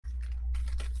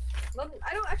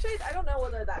I don't know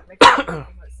whether that makes it a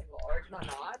single origin or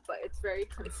not, but it's very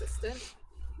consistent.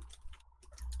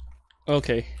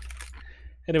 Okay.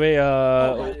 Anyway,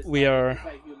 No, but we are it's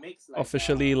like you mix like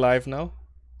officially live now.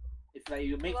 it's like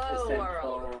you mix Hello,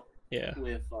 essential world. Yeah.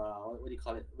 with what do you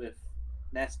call it, with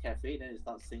Nescafe, then it's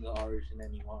not single origin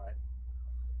anymore, right?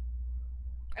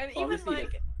 And So even obviously the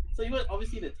like so even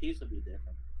obviously the taste will be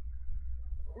different.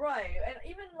 right, and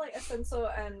even like Espresso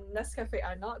and Nescafe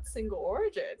are not single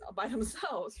origin by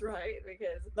themselves, right?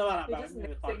 Because No, no, they're but just we're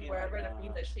mixing talking like wherever the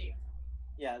beans are sheep.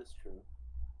 yeah, that's true.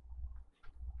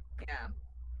 Yeah.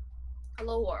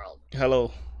 Hello, world. Hello.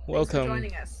 Thanks for Welcome.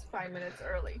 joining us 5 minutes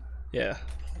early. Yeah.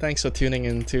 Thanks for tuning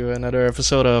in to another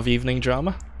episode of Evening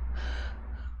Drama.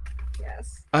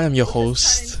 Yes. I am your We'll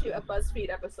just host. turn into a BuzzFeed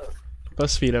episode.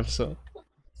 BuzzFeed episode.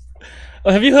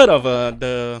 Oh, have you heard of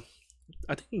the?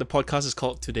 I think the podcast is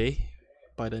called Today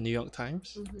by the New York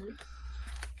Times. Mm-hmm.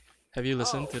 Have you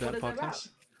listened to what that is it about?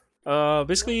 podcast?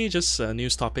 Basically just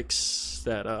news topics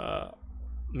that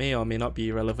may or may not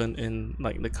be relevant in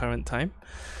like the current time,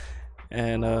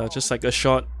 and just like a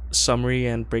short summary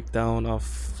and breakdown of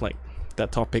like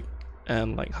that topic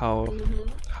and like Mm-hmm.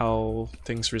 how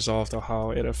things resolved or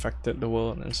how it affected the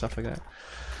world and stuff like that.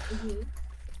 Mm-hmm.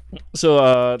 So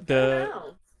I don't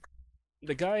know.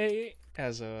 the guy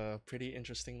has a pretty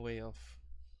interesting way of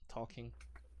talking.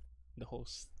 The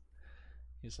host,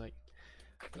 he's like,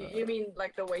 You mean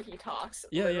like the way he talks?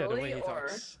 yeah, the literally, way he or...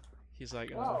 talks. He's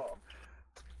like, Oh.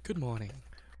 good morning,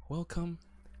 welcome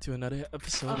to another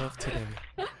episode of Today.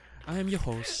 I am your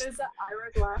host. Is that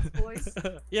Ira Glass voice?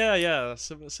 yeah,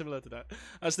 similar to that.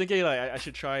 I was thinking like I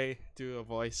should try do a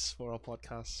voice for our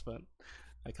podcast, but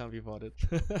I can't be bothered.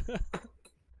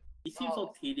 It seems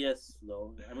so tedious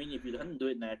though. I mean, if you don't do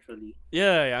it naturally.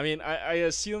 Yeah, I mean, I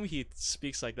assume he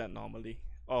speaks like that normally.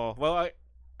 Oh, well,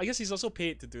 I guess he's also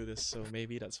paid to do this, so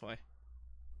maybe that's why.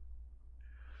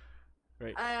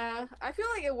 Right. I feel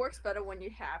like it works better when you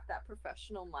have that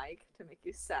professional mic to make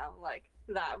you sound like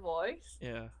that voice.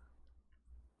 Yeah.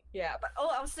 Yeah, but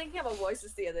I was thinking about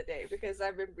voices the other day because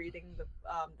I've been reading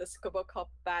this book called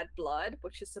Bad Blood,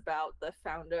 which is about the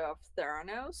founder of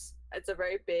Theranos. It's a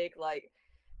very big like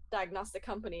diagnostic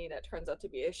company that turns out to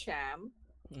be a sham,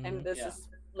 and this is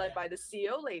led by the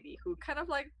CEO lady who kind of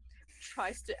like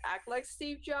tries to act like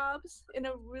Steve Jobs in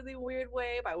a really weird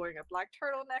way by wearing a black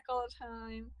turtleneck all the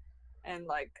time, and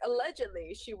like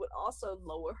allegedly she would also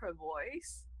lower her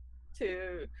voice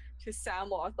to sound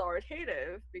more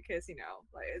authoritative because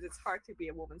like it's hard to be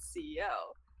a woman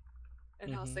CEO.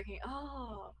 And I was thinking,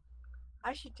 oh,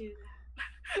 I should do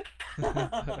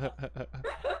that.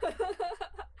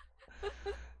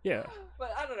 Yeah.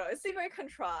 But I don't know, it seemed very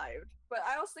contrived. But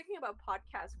I was thinking about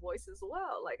podcast voice as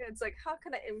well. Like it's like, how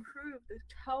can I improve the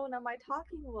tone of my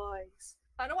talking voice?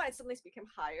 I don't know why I suddenly became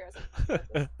higher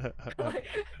as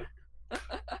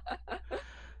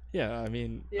yeah, I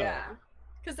mean, yeah.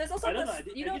 Because there's also I don't this, know.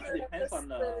 I think it depends on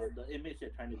the image you're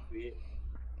trying to create.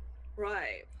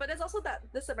 Right, but there's also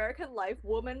this American Life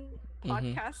woman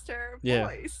podcaster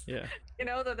voice. Yeah.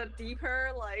 The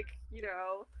deeper, like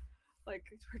like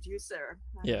producer.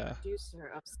 Yeah.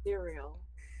 Producer of Serial.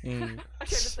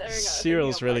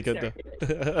 Serial's really good though.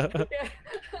 Yeah.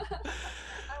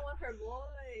 I want her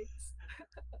voice.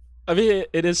 I mean,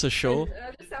 it is a show.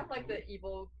 I just sound like the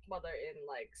evil mother in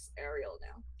like Ariel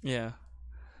now. Yeah,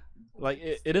 like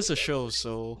it is a show,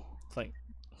 so like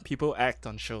people act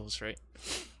on shows, right?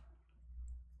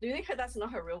 Do you think that's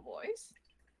not her real voice?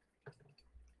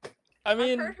 I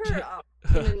mean, I've heard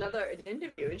her in another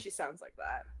interview, and she sounds like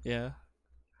that. Yeah.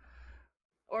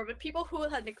 Or the people who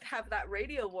have that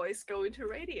radio voice go into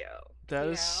radio. That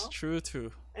is true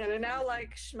too. And then now,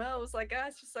 like schmoes like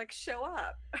us, just like show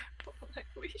up. Like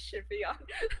we should be on.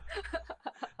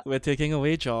 We're taking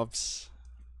away jobs.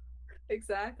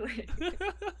 Exactly.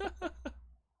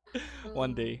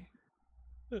 One day.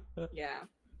 Yeah.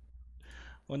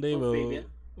 One day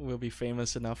we'll be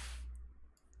famous enough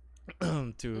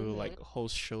to like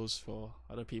host shows for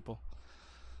other people.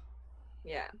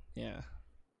 Yeah. Yeah.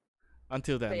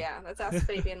 Until then. But yeah, let's ask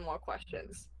Fabian more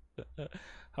questions.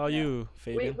 How are you,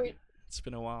 Fabian? Wait. It's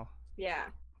been a while. Yeah.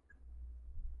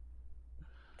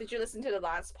 Did you listen to the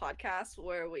last podcast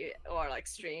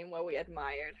stream where we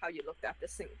admired how you looked after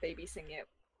baby singing it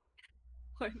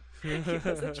when he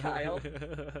was a child?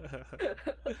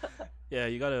 Yeah,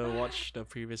 you gotta watch the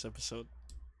previous episode.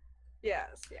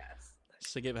 Yes.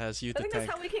 Sigib has you to thank. thank.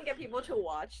 That's how we can get people to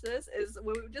watch this, is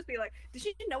we would just be like, did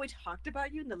you know we talked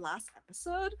about you in the last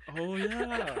episode? Oh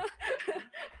yeah.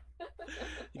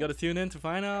 You gotta tune in to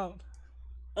find out.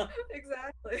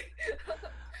 Exactly.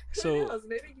 So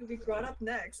maybe you'll be brought up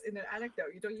next in an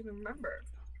anecdote you don't even remember.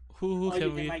 Who Or you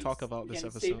can we like, talk about you this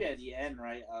can save episode? it at the end,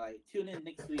 right? Like tune in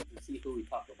next week to see who we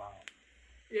talk about.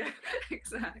 Yeah,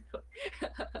 exactly.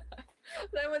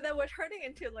 then we're turning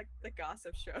into like the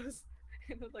gossip shows,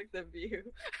 like The View.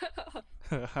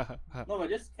 No, we're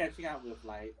just catching up with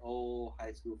like old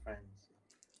high school friends.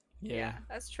 Yeah.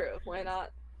 That's true. Why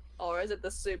not? Or is it The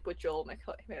Soup with Joel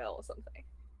McHale or something?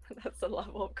 That's the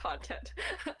level of content.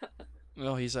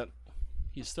 No, he's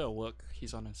still at work.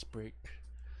 He's on his break.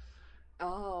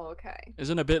 Oh, okay.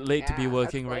 Isn't it a bit late to be Yeah,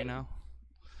 working that's right late. now?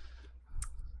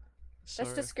 That's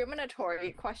Sorry.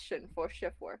 discriminatory question for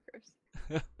shift workers.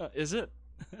 Is it?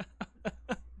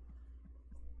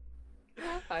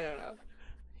 I don't know.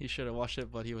 He should have watched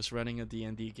it, but he was running a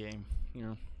D&D game. You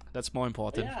know, that's more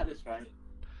important. Yeah, that's right.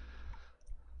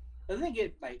 Doesn't it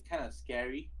get like kind of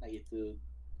scary? Like you have to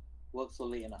work so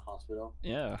late in a hospital.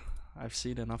 Yeah, I've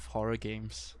seen enough horror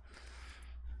games.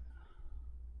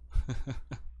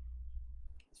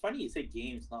 It's funny you say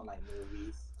games, not like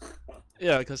movies.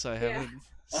 Yeah, because I Yeah. haven't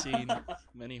seen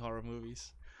many horror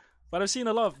movies. But I've seen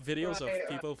a lot of videos Right. of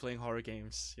people playing horror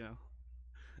games, you know.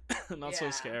 Not so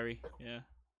Yeah. scary, yeah.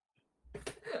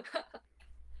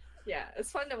 Yeah,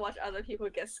 it's fun to watch other people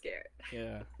get scared.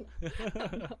 Yeah.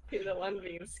 Be the one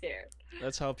being scared.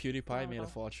 That's how PewDiePie made a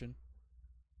Uh-huh. fortune.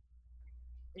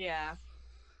 Yeah,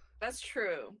 that's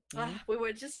true. Mhm. We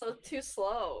were just too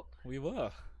slow. We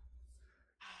were.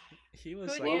 He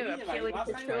was Who like, knew? Well, appealing last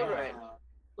to time, children.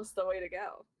 Was the way to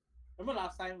go. remember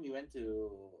last time we went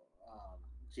to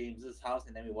James's house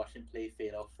and then we watched him play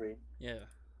Fatal Frame? yeah.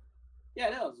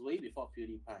 Yeah, that was way before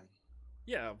PewDiePie.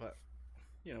 Yeah, but,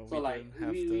 you know, So we like didn't have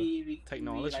we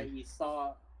technology.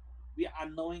 we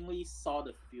unknowingly saw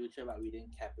the future, but we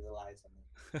didn't capitalize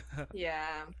on it.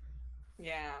 Yeah,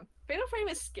 yeah. Fatal Frame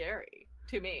is scary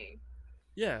to me,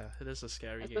 Yeah, it is a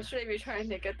scary game. especially if you're trying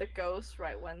to get the ghosts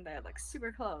right when they're like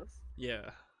super close.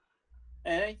 Yeah.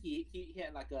 And then he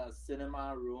had like a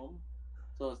cinema room,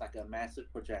 so it's like a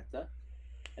massive projector,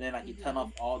 and then like he turned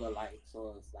off all the lights,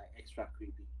 so it's like extra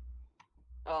creepy.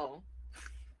 Oh,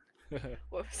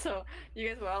 well, so you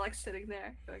guys were all like sitting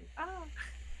there going, "Oh,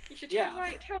 you should turn Yeah.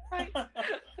 right, turn right."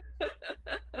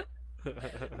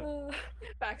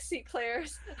 Backseat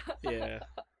players. Yeah.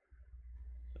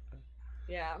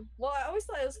 Yeah. Well, I always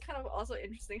thought it was kind of also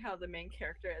interesting how the main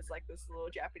character is like this little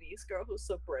Japanese girl who's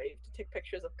so brave to take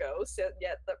pictures of ghosts,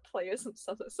 yet the players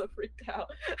themselves are so freaked out.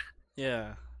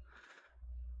 Yeah.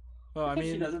 Well, I Because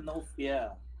she mean, doesn't know fear.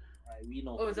 Right? We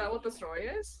know. Oh, is that fear. what the story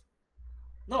is?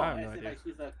 No, I have no as in, idea. like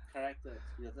she's a character.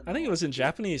 She doesn't. I think know it was in fear.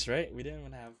 Japanese, right? We didn't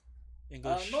even have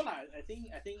English. No, I think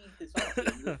it's all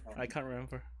English. I can't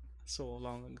remember. So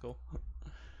long ago.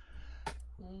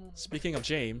 Mm. Speaking of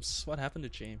James, what happened to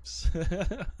James?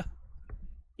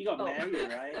 He got Oh. married,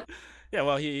 right? Yeah,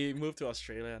 well, he moved to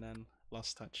Australia and then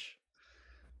lost touch.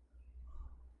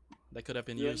 That could have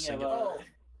been You only using it. ever, Oh.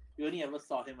 you only ever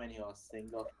saw him when he was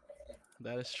single.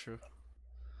 That is true.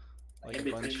 Like in a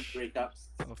between bunch breakups,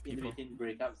 of people. he'd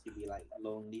be like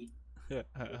lonely.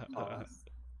 Pause.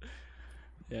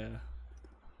 Yeah.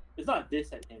 It's not a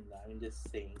diss at him, though. I'm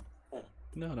just saying.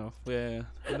 No. We're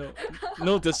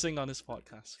no dissing on this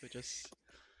podcast. We're just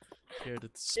here to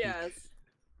speak. Yes.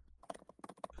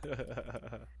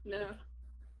 No.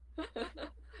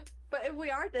 But if we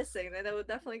are dissing, then it would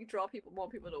definitely draw more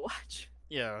people to watch.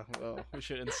 Yeah, well, we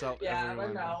should insult Yeah,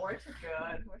 everyone. but no, we're too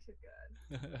good. We're too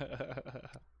good.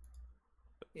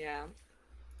 Yeah.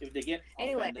 If they get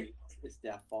Anyway. offended, it's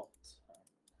their fault.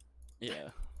 Yeah.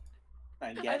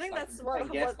 I think that's what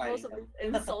most of the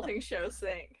insulting shows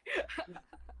think.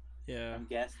 Yeah. I'm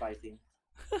gaslighting.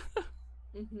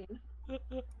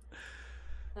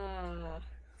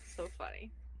 So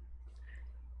funny.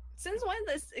 Since when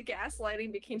this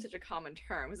gaslighting became such a common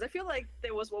term? Because I feel like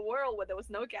there was a world where there was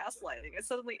no gaslighting, and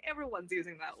suddenly everyone's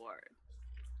using that word.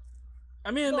 I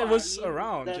mean, No, it was I mean,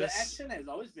 around. The just action has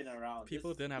always been around.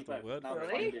 people just didn't have people the word now for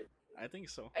it. coined it. I think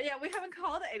so. Yeah, we haven't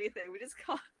called it anything. We just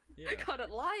called Yeah. it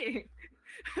lying.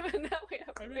 And now we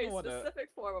have I a don't very know what a- specific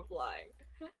form of lying.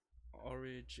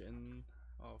 Origin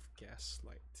of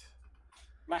gaslight.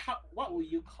 Like, what would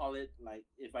you call it? Like,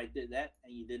 if I did that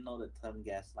and you didn't know the term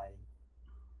gaslighting?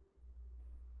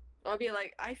 I'll be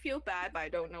like, I feel bad, but I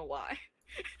don't know why.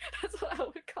 That's what I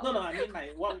would call No, it. I mean,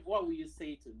 like, what would you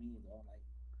say to me? You know,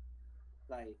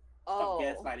 like, Oh.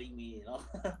 stop gaslighting me. You know.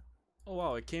 Oh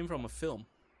wow, it came from a film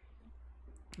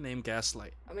named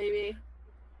Gaslight, Maybe.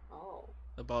 Oh.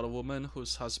 about a woman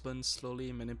whose husband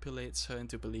slowly manipulates her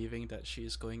into believing that she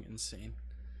is going insane.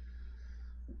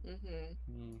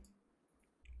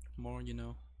 More, you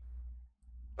know.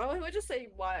 Well, he would just say,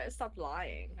 "Why stop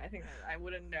lying?" I think I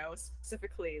wouldn't know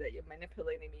specifically that you're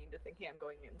manipulating me into thinking I'm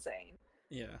going insane.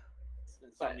 Yeah.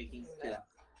 and start But, making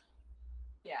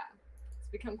yeah. It's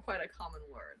become quite a common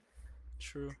word.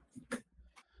 True.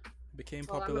 Became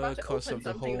Well, I'm popular about to because open of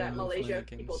the something whole that movement Malaysia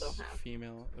people don't against have.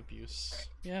 female abuse.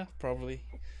 Yeah, probably.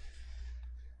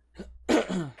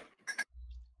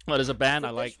 Well, there's a band It's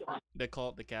I a like. fish one. They call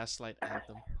it the Gaslight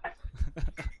Anthem.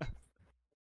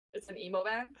 It's an emo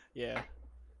band, Yeah.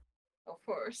 of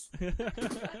course.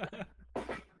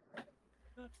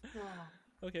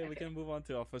 Okay, we can move on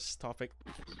to our first topic.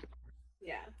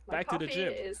 Yeah. Back to the coffee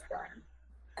gym. is done.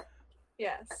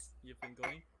 Yes. You've been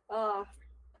going?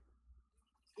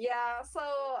 Yeah, so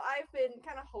I've been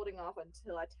kind of holding off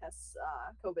until I test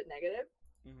COVID negative.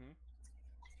 Mm-hmm.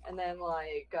 And then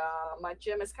my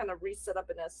gym is kind of reset up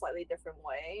in a slightly different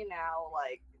way. Now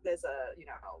like there's a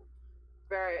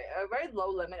very low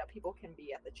limit of people can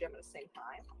be at the gym at the same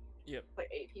time. Yep. Like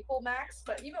 8 people max.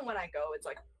 But even when I go, it's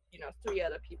like 3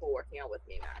 other people working out with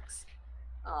me max.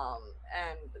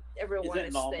 And everyone Is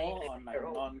it staying normal in on like their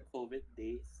own. non-COVID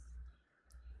days?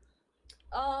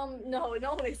 No,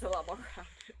 normally it's a lot more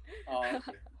crowded. Oh,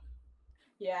 okay.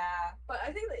 Yeah, but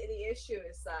I think the issue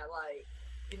is that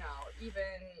even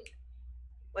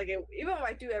if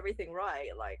I do everything right,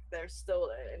 like there's still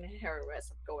an inherent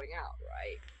risk of going out,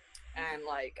 right? And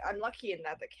like I'm lucky in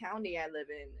that the county I live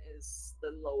in is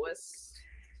the lowest,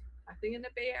 I think, in the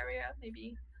Bay Area,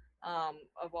 maybe,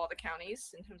 of all the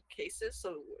counties in terms of cases.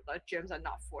 So like gyms are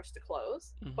not forced to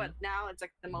close. Mhm. But now it's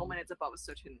like the moment it's above a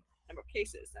certain number of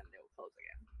cases, then they will close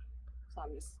again. So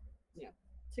I'm just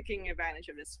taking advantage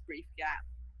of this brief gap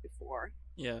before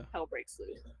Yeah. hell breaks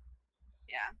loose.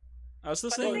 Yeah. I was the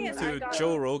listening thing is, to I got-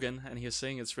 Joe Rogan, and he was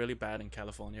saying it's really bad in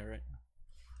California, right?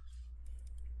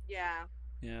 Yeah,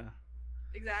 Yeah.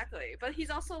 exactly. But he's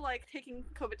also like taking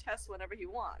COVID tests whenever he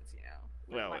wants,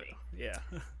 with Well, money. yeah.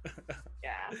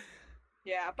 Yeah.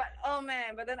 Yeah, but oh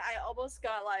man, but then I almost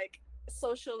got like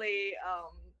socially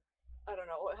I don't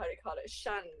know how do you call it,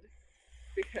 shunned,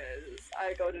 because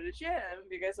I go to the gym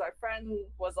because my friend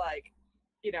was like,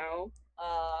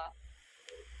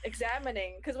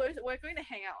 examining, because we're going to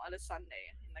hang out on a Sunday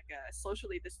in like a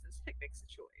socially distanced picnic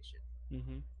situation.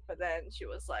 Mm-hmm. But then she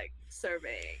was like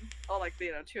surveying, or like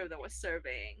 2 of them were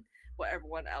surveying what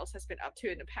everyone else has been up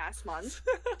to in the past month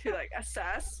to like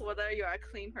assess whether you're a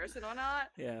clean person or not.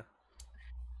 Yeah.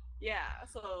 Yeah,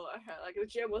 so like the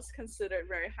gym was considered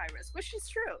very high risk, which is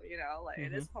true,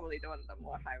 it is probably one of the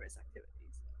more high risk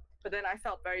activities. But then I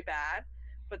felt very bad.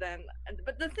 But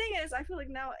the thing is, I feel like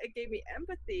now it gave me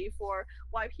empathy for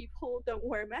why people don't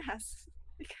wear masks.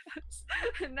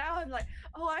 Because now I'm like,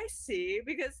 oh, I see.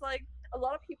 Because like a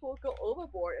lot of people go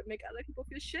overboard and make other people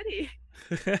feel shitty.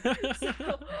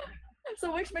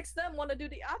 So which makes them want to do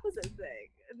the opposite thing.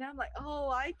 And now I'm like, oh,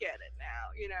 I get it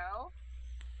now,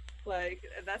 Like,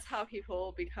 that's how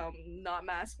people become not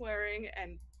mask wearing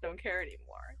and don't care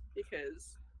anymore,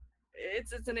 because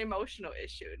it's an emotional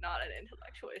issue, not an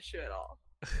intellectual issue at all.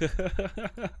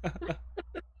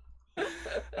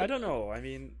 I don't know. I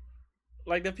mean,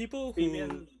 like the people who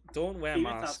Female- don't wear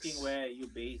Females masks. asking where you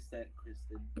based at,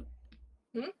 Kristen.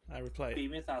 I replied.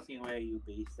 Females asking where you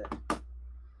based at.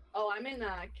 Oh, I'm in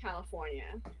California,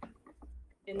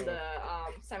 in the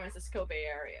San Francisco Bay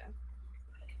Area.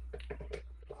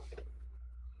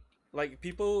 Like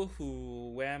people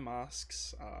who wear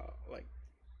masks are like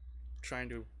trying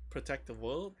to protect the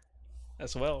world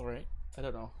as well, right? I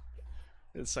don't know.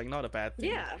 It's like not a bad thing.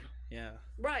 Yeah, Yeah.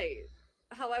 right.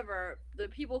 However, the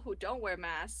people who don't wear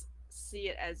masks see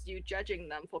it as you judging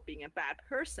them for being a bad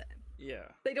person. Yeah.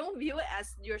 They don't view it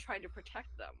as you're trying to protect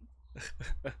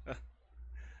them.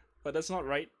 But that's not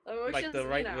right. Which Like is, the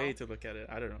right way to look at it.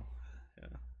 I don't know.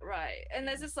 Right, and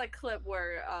there's this like clip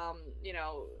where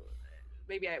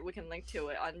maybe we can link to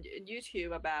it on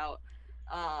YouTube about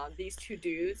these 2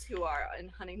 dudes who are in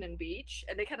Huntington Beach,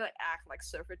 and they kind of act like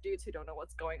surfer dudes who don't know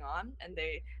what's going on, and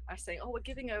they are saying, "Oh, we're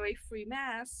giving away free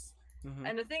masks." Mhm.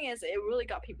 And the thing is, it really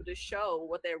got people to show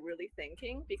what they're really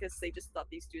thinking, because they just thought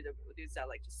these dudes are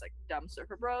like just like dumb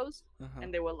surfer bros, Uh-huh.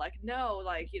 and they were like, "No,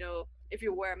 like if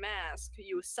you wear a mask,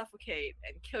 you will suffocate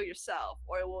and kill yourself,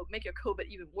 or it will make your COVID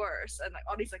even worse," and like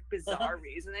all these like bizarre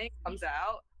reasoning comes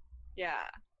out. Yeah,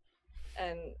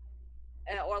 and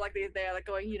or like they're like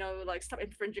going, like stop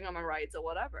infringing on my rights or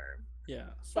whatever. Yeah.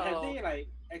 So But have they like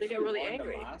actually get really worn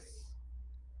angry. the mask?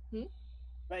 Hmm?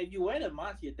 But if you wear the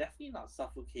mask, you're definitely not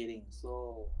suffocating.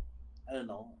 So I don't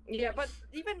know. yeah, but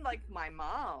even like my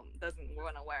mom doesn't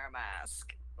want to wear a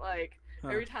mask. Like Huh.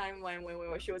 every time when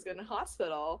she was going to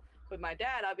hospital with my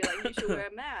dad, I'd be like, "You should wear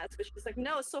a mask," but she's like,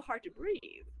 "No, it's so hard to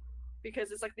breathe."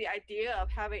 Because it's like the idea of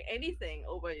having anything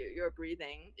over your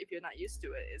breathing, if you're not used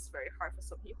to it, is very hard for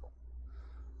some people.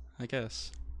 I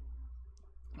guess.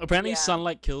 Apparently, Yeah.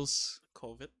 sunlight kills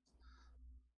COVID.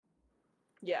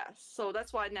 Yeah, so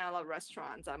that's why now a lot of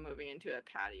restaurants are moving into a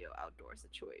patio outdoor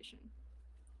situation.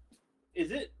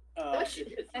 Is it Which-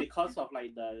 it's because of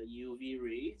like the UV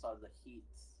rays or the heat?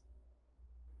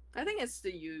 I think it's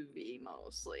the UV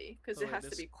mostly because Oh, it it has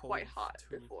to is be quite cold hot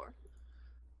too. before.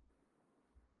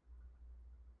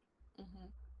 Hmm.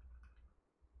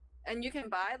 And you can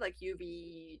buy like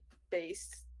UV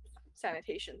based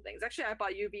sanitation things. Actually, I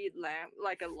bought UV lamp,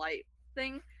 like a light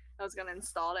thing. I was gonna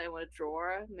install it in a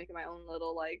drawer, make my own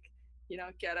little like,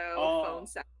 ghetto Oh. phone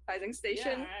sanitizing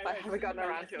station, Yeah, but I haven't gotten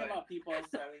around I see to a it. lot of people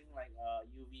selling like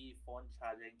UV phone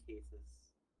charging cases.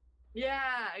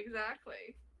 Yeah,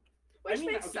 exactly. Which I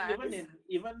mean, makes okay, sense.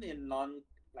 even in non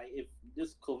like if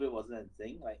this COVID wasn't a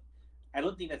thing, like I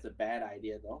don't think that's a bad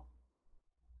idea though.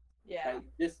 Yeah, Like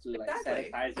just to like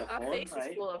exactly. sanitize your Our phone, face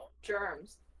right? is full of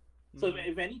germs. So Mhm.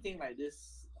 if anything, like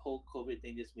this whole COVID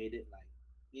thing just made it like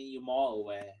you more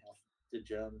aware of the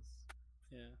germs.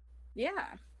 Yeah.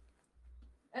 Yeah.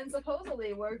 And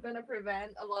supposedly we're gonna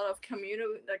prevent a lot of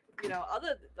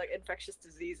other like infectious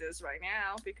diseases right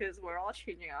now because we're all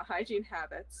changing our hygiene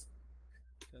habits.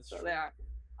 That's So true. they are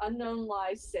unknown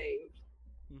lives saved.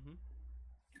 Mm-hmm.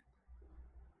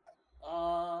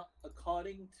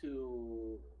 According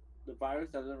to the virus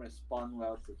doesn't respond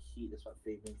well to heat, is what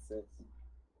Fabian says.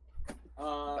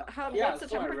 But Yeah, what's the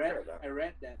so temperature though? I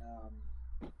read that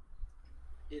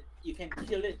you can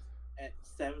kill it at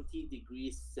 70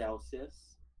 degrees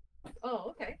Celsius, Oh,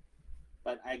 okay.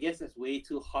 but I guess it's way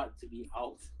too hot to be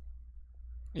out.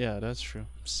 Yeah, that's true.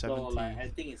 70. So like I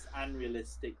think it's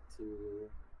unrealistic to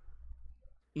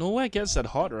Nowhere gets that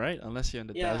hot, right? Unless you're in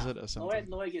the desert or something.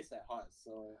 nowhere gets that hot,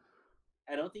 so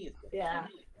I don't think it's the Yeah.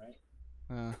 heat,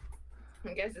 right?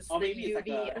 I guess it's Or the maybe it's like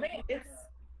UV. a- I think it's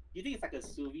You think it's like a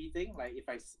sous vide thing? Like if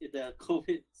the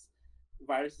COVID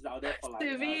virus is out there for like,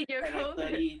 Sous vide your at like COVID.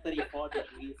 30, 34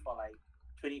 degrees for like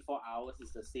 24 hours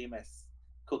is the same as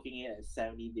cooking it at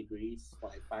 70 degrees for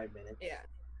like 5 minutes.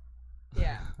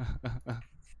 yeah.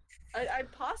 I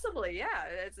possibly, yeah.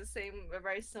 It's a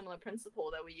very similar principle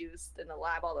that we used in the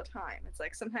lab all the time. It's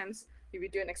like sometimes if you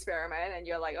do an experiment and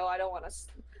you're like, oh, I don't want to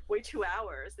wait 2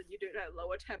 hours, then you do it at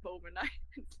lower temp overnight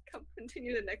and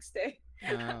continue the next day.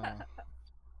 Ah.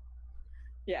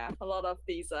 Yeah, a lot of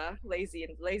these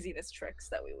laziness tricks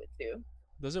that we would do.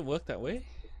 Does it work that way?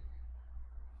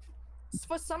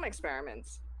 For some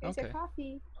experiments. Here's your Okay.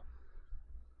 coffee.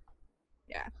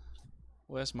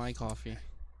 Where's my coffee?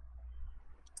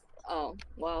 Oh,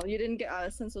 well, you didn't get a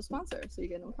Senso sponsor, so you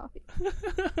get no coffee.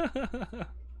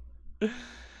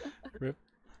 Rip.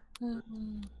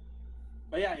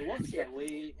 But yeah, it works that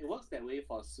way. It works that way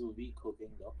for sous vide cooking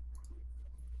though,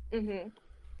 Mm-hmm.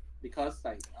 because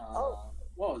like Oh.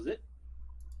 what was it?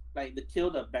 Like to kill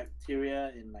the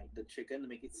bacteria in like the chicken to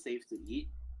make it safe to eat,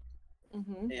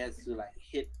 Mm-hmm. it has to like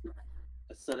hit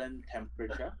a certain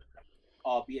temperature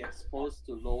or be exposed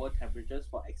to lower temperatures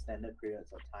for extended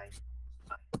periods of time,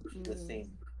 which is the Mm.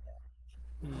 same.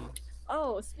 Hmm.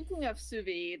 Oh, speaking of sous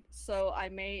vide, so I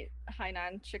made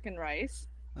Hainan chicken rice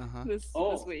Uh-huh. this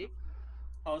Oh. week.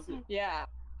 How's it? Yeah,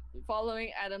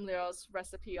 following Adam Liro's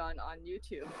recipe on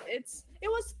YouTube. It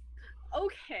was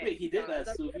okay. Wait, he did a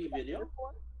That's sous vide video?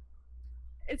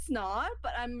 It's not,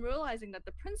 but I'm realizing that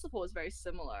the principle is very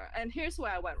similar. And here's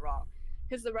where I went wrong.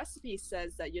 Because the recipe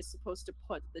says that you're supposed to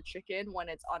put the chicken when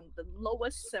it's on the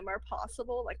lowest simmer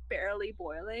possible, like barely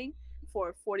boiling,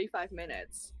 for 45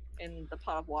 minutes in the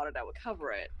pot of water that would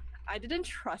cover it. I didn't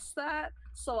trust that,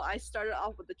 so I started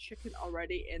off with the chicken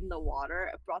already in the water,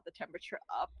 brought the temperature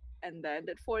up, and then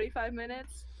did 45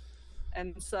 minutes.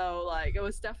 And so, like, it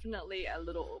was definitely a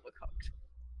little overcooked.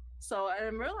 So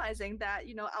I'm realizing that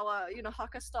our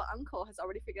Hakka style uncle has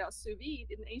already figured out sous vide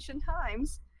in ancient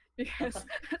times because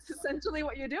that's essentially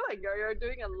what you're doing. You're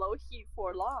doing a low heat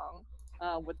for long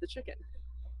with the chicken.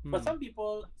 But Hmm.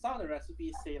 some of the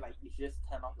recipes say like you should just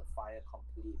turn off the fire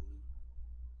completely.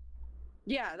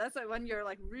 Yeah, that's like when you're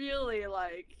like really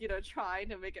like trying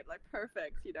to make it like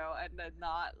perfect, and then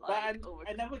not But like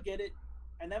I never get it.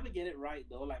 I never get it right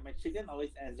though. Like my chicken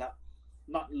always ends up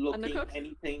not looking Undercooked?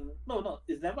 anything. No,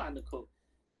 it's never undercooked.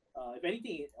 If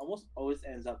anything, it almost always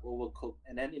ends up overcooked,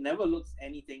 and then it never looks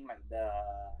anything like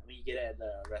when you get it at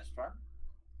the restaurant.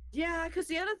 Yeah, because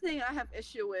the other thing I have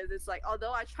issue with is like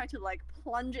although I try to like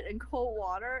plunge it in cold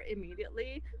water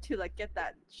immediately to like get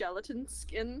that gelatin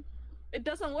skin, it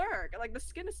doesn't work. Like the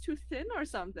skin is too thin or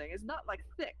something. It's not like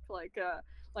thick like a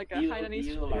Do you Hainanese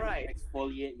chicken like rice.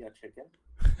 exfoliate your chicken?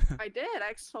 I did.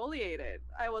 I exfoliated.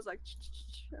 I was like,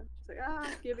 just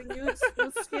like giving you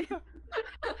the skin.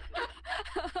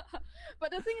 But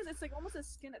the thing is, it's like almost the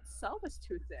skin itself is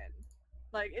too thin.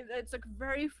 Like it's like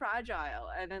very fragile,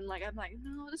 and then like I'm like,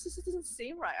 no, this doesn't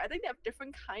seem right. I think they have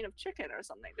different kind of chicken or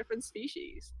something, different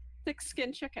species, thick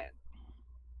skinned chicken.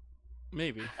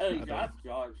 Maybe. Oh, I you don't should know. ask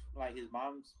George. Like his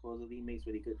mom supposedly makes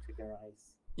really good chicken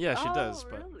rice. Yeah, she Oh, does,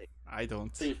 but really? I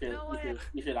don't. So you should No way.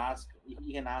 you should ask.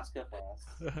 You can ask her for us.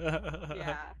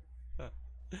 Yeah.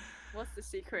 What's the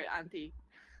secret, Auntie?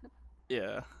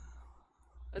 Yeah.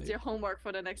 That's Maybe. your homework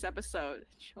for the next episode.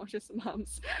 George's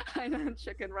mom's Hainan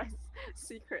chicken rice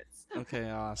secrets. Okay,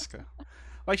 I'll ask her.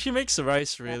 Like she makes the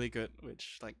rice really good,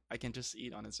 which like I can just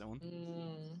eat on its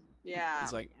own. Yeah.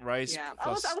 It's like rice Yeah.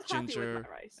 plus I was happy with ginger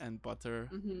my rice. and butter.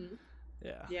 Mm-hmm.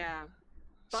 Yeah. Yeah.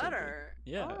 so good. Butter.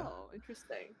 Yeah. Oh,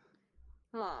 interesting.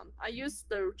 I used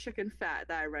the chicken fat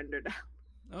that I rendered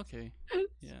out. Okay.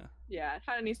 Yeah. Yeah,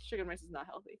 Hainanese chicken rice is not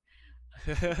healthy.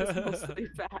 It's mostly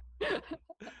fat.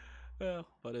 Well,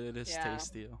 but it is Yeah.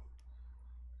 tasty though.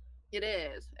 It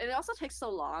is. And it also takes so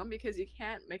long because you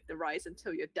can't make the rice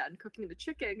until you're done cooking the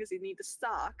chicken because you need the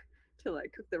stock to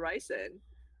like cook the rice in.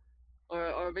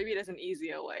 Or maybe there's an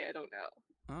easier way, I don't know.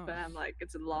 Oh. But I'm like,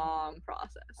 it's a long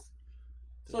process.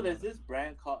 So there's this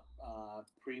brand called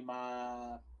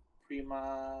Prima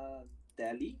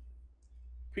Deli,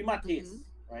 Prima Taste,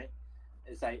 right?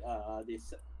 It's like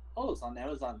this. Oh, it's on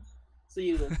Amazon. So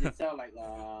they sell like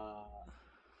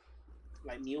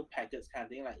meal packets kind of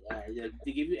thing. Like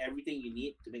they give you everything you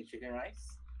need to make chicken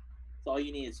rice. So all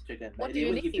you need is chicken. What Like, do they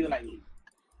you will give you need? like.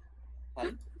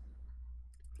 Pardon?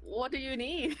 What do you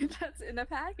need? That's in the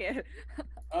packet.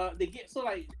 They get so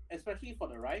like especially for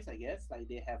the rice, I guess like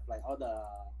they have like all the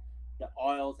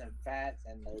oils and fats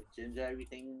and the ginger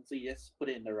everything. So you just put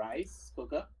it in the rice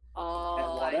cooker, add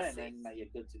Oh, water, I and see. then like you're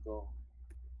good to go.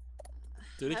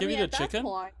 Do they I give mean, you at the that chicken?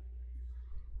 point-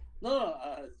 No,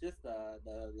 it's just the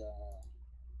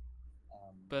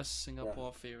Best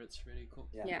Singapore favorites ready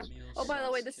cooked Yeah. meals. Oh, by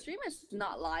the way, the sauce stream kit. is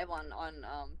not live on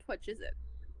Twitch, is it?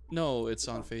 No, it's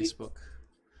on on Facebook.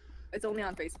 It's only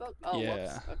on Facebook. Oh,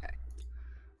 Yeah. whoops. Okay.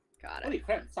 Got Holy it.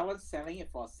 crap! Someone's selling it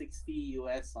for $60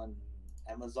 US on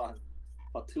Amazon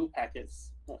for 2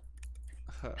 packets.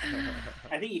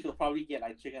 I think you could probably get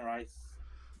like chicken rice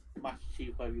much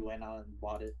cheaper if you went out and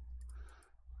bought it.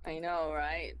 I know,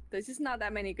 right? There's just not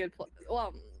that many good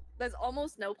well, there's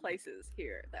almost no places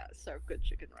here that serve good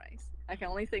chicken rice. I can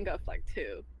only think of like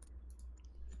two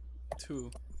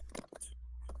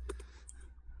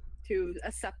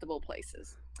acceptable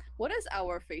places. What is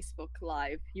our Facebook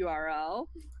Live URL?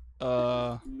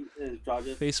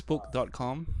 George's,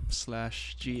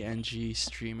 Facebook.com/GNG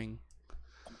streaming.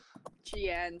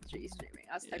 GNG streaming.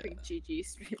 I was typing GG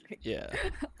streaming. Yeah.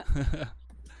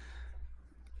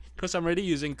 Because I'm already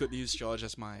using Good News George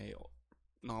as my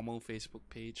normal Facebook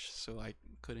page, so I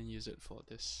couldn't use it for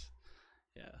this.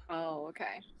 Yeah. Oh,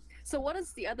 okay. So what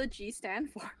does the other G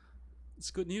stand for? It's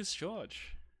Good News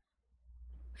George.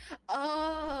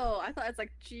 Oh, I thought it's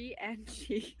like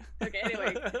GNG. Okay,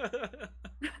 anyway.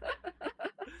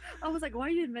 I was like, why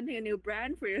are you inventing a new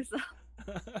brand for yourself?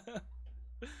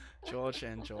 George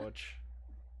and George.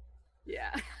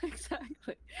 Yeah,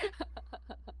 exactly.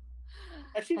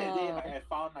 Actually, that day, Oh. like, I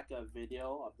found like a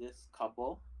video of this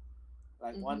couple,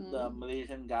 like one the Mhm.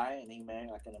 Malaysian guy and he married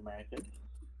like an American,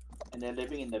 and they're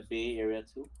living in the Bay Area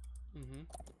too. Mm-hmm.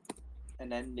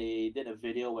 And then they did a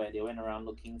video where they went around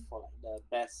looking for like the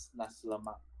best nasi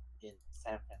lemak in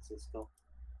San Francisco.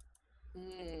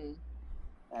 Mm.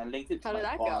 And I linked it to How did my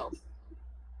that go? boss.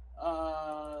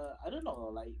 I don't know.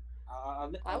 Like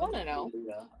I wanna know.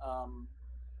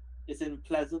 It's in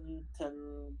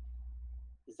Pleasanton.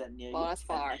 Is that near you? Oh, that's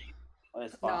far. Oh,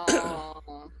 it's far.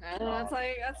 No,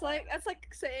 that's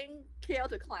like saying KL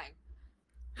to Klang.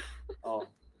 Oh.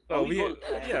 Oh, we go to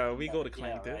Klang. we go to Yeah,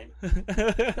 Klang too. right.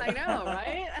 I know,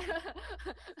 right?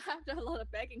 After a lot of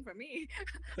begging from me,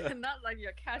 not like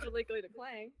you're casually going to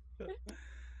Klang.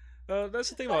 That's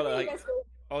the thing Why about do you like guys go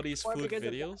all these more food because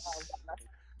of, videos.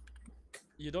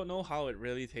 You don't know how it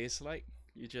really tastes like.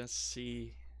 You just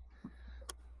see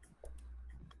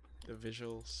the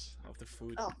visuals of the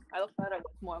food. Oh, I look better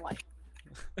with more like.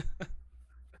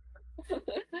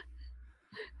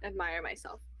 Admire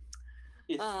myself.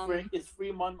 Is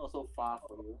Fremont also far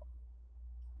for you?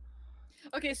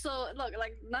 Okay, so look,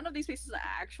 like none of these places are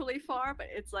actually far, but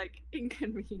it's like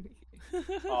inconvenient.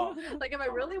 Oh. Like if I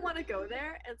really want to go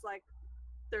there, it's like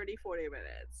 30-40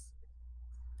 minutes.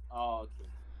 Oh, okay.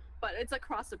 But it's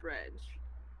across the bridge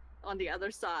on the other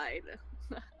side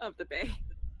of the bay.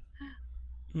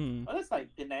 Hmm. Oh, that's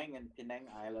like Penang and Penang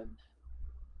Island.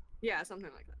 Yeah,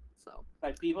 something like that. So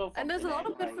Like people from and there's a lot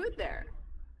Penang, of good like- food there.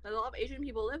 There's a lot of Asian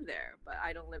people live there, but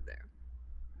I don't live there.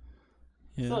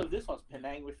 Yeah. So if this was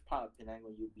Penang, which part of Penang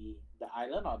would you be? The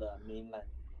island or the mainland?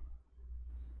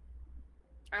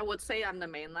 I would say I'm the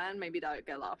mainland. Maybe that would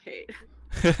get a lot of hate.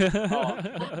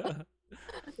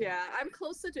 Yeah, I'm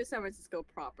closer to San Francisco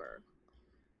proper.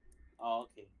 Oh,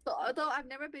 okay. So, although I've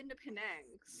never been to Penang,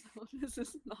 so this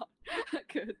is not a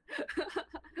good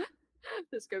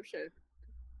description.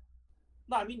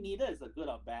 No, I mean neither is a good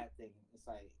or bad thing. It's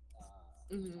like,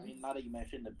 I Mhm. mean, now that you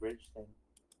mentioned the bridge thing.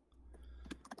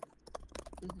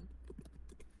 Mhm.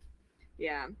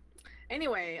 Yeah.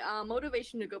 Anyway,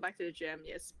 motivation to go back to the gym,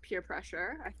 yes, peer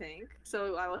pressure, I think.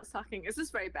 So I was talking, this is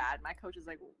very bad. My coach is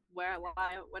like, why,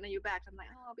 when are you back? I'm like,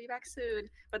 oh, I'll be back soon.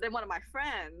 But then one of my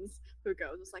friends who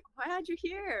goes was like, why aren't you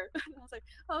here? And I was like,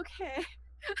 okay,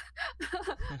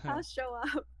 I'll show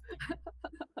up.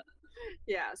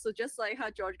 Yeah, so just like how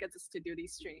George gets us to do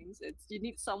these streams, it's you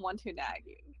need someone to nag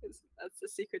you. That's the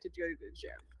secret to doing the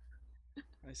gym.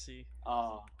 I see.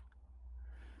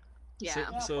 Yeah. So,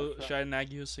 Yeah, so for sure. should I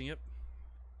nag you, Sing Yip?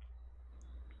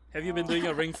 Have you been doing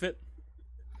a ring fit?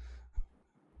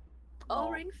 Oh,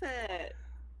 No. Ring Fit.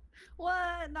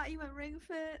 What? Not even Ring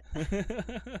Fit?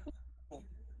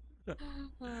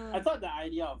 I thought the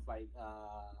idea of like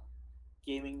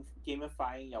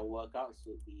gamifying your workouts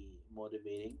would be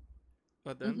motivating,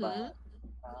 But then, Mhm. but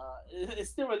it's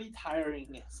still really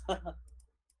tiring.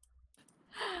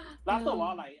 After a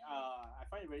while, like I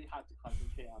find it really hard to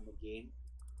concentrate on the game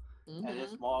and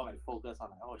just more like focus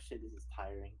on like, oh shit, this is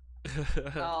tiring.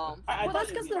 Oh, I well, thought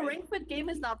that's it'd because be the like- Ring Fit game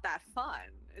is not that fun.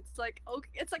 It's like okay,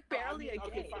 it's like barely I mean, a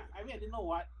okay, game. fine. I mean, I didn't know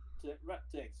what to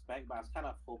expect, but I was kind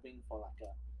of hoping for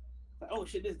like oh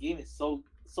shit, this game is so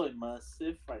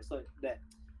immersive, right? So that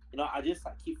I just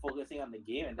like keep focusing on the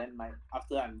game, and then like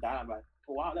after I'm done, I'm like,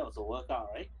 oh wow, that was a workout,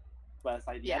 right? But it's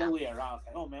like the other way around. It's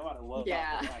like, oh man, what a workout!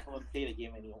 Yeah. And then I can't play the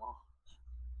game anymore.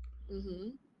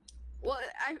 Mhm. Well,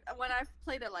 when I've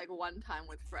played it like one time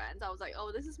with friends, I was like,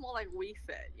 oh, this is more like Wii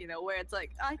Fit, where it's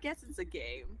like I guess it's a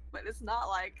game, but it's not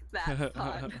like that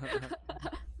fun.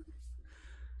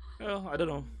 well, I don't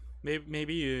know.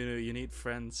 Maybe you need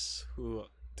friends who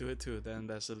do it too. Then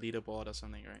there's a leaderboard or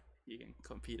something, right? You can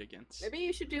compete against. Maybe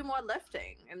you should do more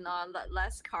lifting and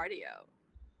less cardio.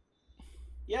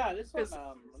 Yeah, this one.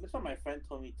 'Cause- This one my friend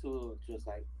told me too. Just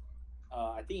like,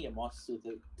 I think you're more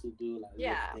suited to do like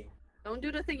Yeah. lifting. Don't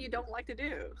do the thing you don't like to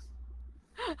do.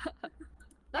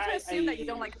 Not to assume that you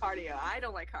don't like cardio. I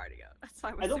don't like cardio. That's why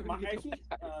I'm I don't assuming mind you actually.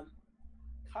 like cardio.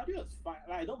 Cardio is fine.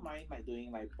 Like, I don't mind like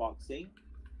doing like boxing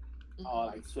or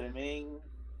like swimming.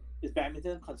 Is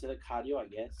badminton considered cardio? I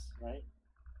guess, right?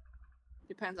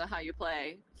 Depends on how you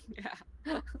play.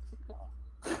 Yeah.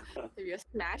 If you're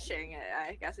smashing it,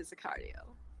 I guess it's a cardio.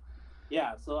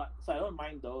 Yeah, so I don't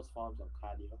mind those forms of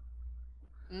cardio.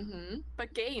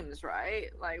 But games, right?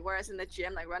 Like whereas in the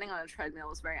gym, like running on a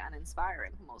treadmill is very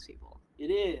uninspiring for most people. It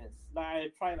is. Like I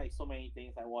tried like so many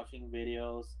things, like watching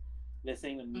videos,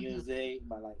 listening to music,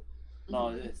 but like no,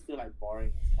 it's still like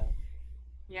boring as hell.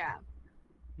 Yeah.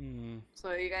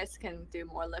 So you guys can do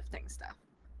more lifting stuff.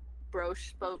 Bro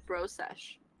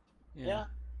sesh. Yeah.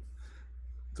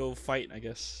 Go fight, I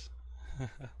guess.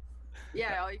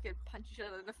 Yeah, or you could punch each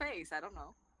other in the face. I don't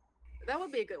know. That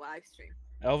would be a good live stream.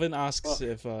 Alvin asks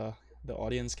if the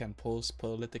audience can pose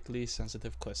politically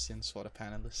sensitive questions for the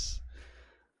panelists.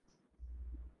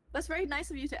 That's very nice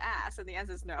of you to ask, and the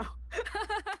answer is no.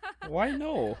 Why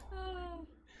no?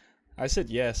 I said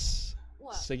yes.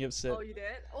 What? Singip said Oh, you did?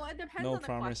 Well, it depends no on the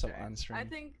promise of question. answering. I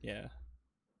think. Yeah.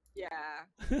 Yeah.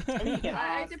 I mean, you can It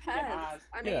ask. depends.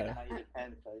 I mean, Yeah. It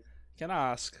depends. Like, Can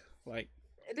I ask, like,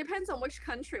 it depends on which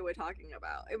country we're talking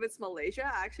about. If it's Malaysia,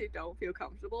 I actually don't feel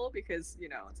comfortable because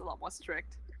it's a lot more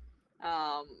strict. you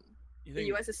The think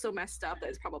US is so messed up that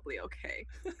it's probably okay.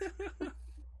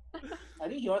 I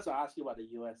think he wants to ask you about the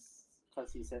US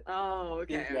because he said Oh,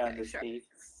 okay, since we are in okay, the sure.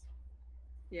 States.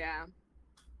 Yeah.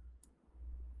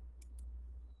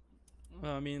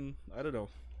 I mean, I don't know.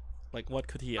 Like, what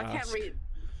could he I ask? can't read.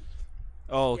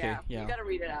 Oh, okay, yeah, You gotta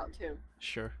read it out too.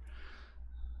 sure.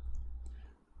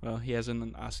 Well, he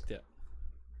hasn't asked yet.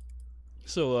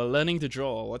 So, learning to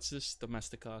draw. What's this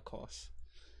Domestika course?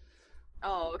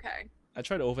 Oh, okay. I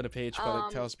tried to open the page, but it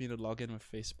Um, tells me to log in with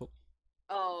Facebook.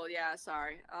 Oh, yeah,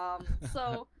 sorry.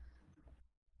 So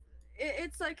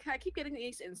it's like I keep getting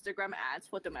these Instagram ads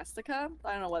for Domestika.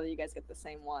 I don't know whether you guys get the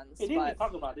same ones, Hey, didn't we but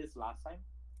talk about this last time?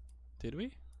 Did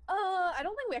we? I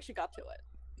don't think we actually got to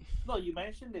it. No, you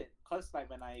mentioned it because like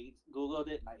when I googled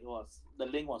it, like the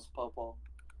link was purple,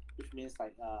 which means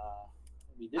like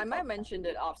we did. I might talk have mentioned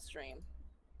it off stream.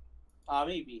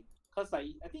 maybe because like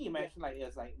I think you mentioned like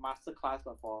it's like masterclass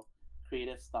but for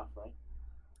creative stuff, right?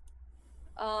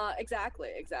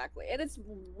 Exactly. And it's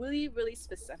really, really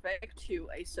specific to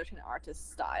a certain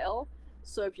artist style.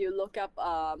 So if you look up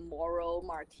Mauro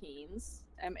Martins,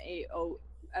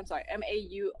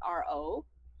 Mauro,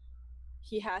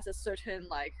 he has a certain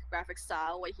like graphic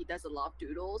style where he does a lot of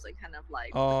doodles and kind of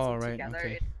like puts Oh, them right. together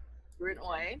Okay. in a different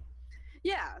way.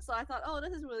 Yeah, so I thought, oh,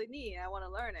 this is really neat. I want to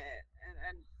learn it.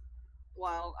 And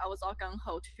well, I was all gung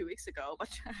ho 2 weeks ago, but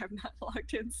I have not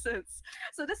logged in since.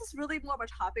 So this is really more of a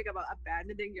topic about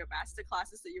abandoning your master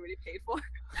classes that you already paid for.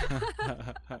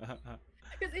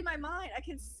 Because in my mind, I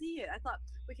can see it. I thought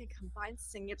we can combine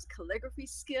Singip's calligraphy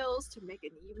skills to make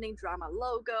an evening drama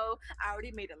logo. I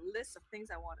already made a list of things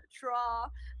I want to draw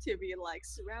to be like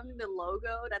surrounding the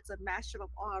logo. That's a mashup of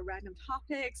all our random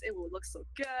topics. It will look so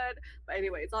good. But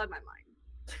anyway, it's all in my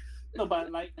mind. No,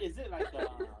 but like, is it like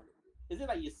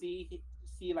you see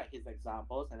like his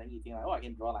examples and then you think like, oh, I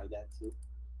can draw like that too?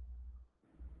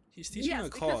 He's teaching Yes, a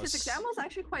because course. his example is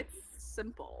actually quite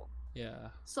simple. Yeah.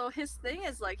 So his thing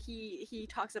is like he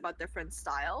talks about different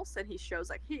styles and he shows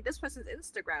like, hey, this person's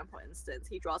Instagram, for instance,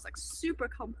 he draws like super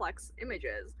complex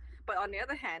images. But on the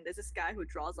other hand, there's this guy who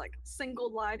draws like single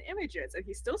line images and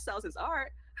he still sells his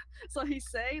art. So he's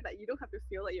saying that you don't have to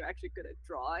feel that you're actually good at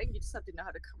drawing, you just have to know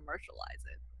how to commercialize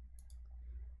it.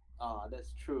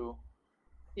 That's true.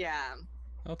 Yeah.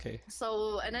 Okay.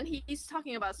 So, and then he's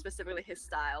talking about specifically his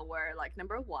style, where like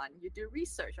number one, you do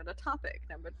research on the topic.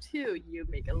 Number two, you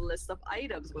make a list of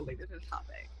items related to the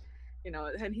topic. You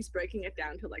know, and he's breaking it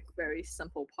down to like very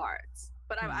simple parts.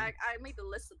 But I made the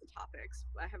list of the topics,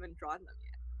 but I haven't drawn them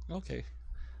yet. Okay.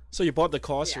 So you bought the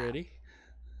course Yeah. already?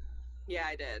 Yeah,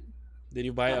 I did. Did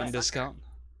you buy it I'm a on sucker. discount?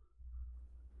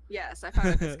 Yes, I found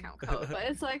a discount code, but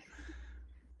it's like,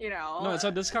 you know, No, it's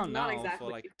on discount not now exactly.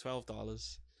 for like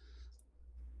 $12.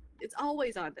 It's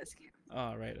always on discount.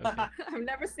 Oh, right. Okay. I've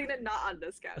never seen it not on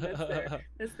discount. It's there.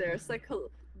 It's there. It's like a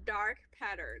dark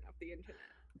pattern of the internet.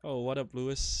 Oh, what up,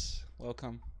 Lewis?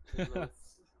 Welcome.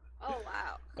 Oh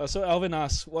wow. So Alvin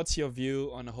asks, what's your view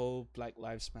on the whole Black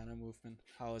Lives Matter movement?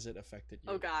 How has it affected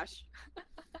you? Oh gosh.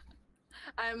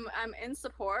 I'm in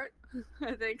support.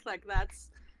 I think like that's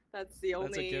the only.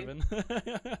 That's a given.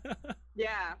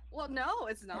 Yeah. Well, no,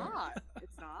 it's not.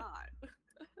 It's not.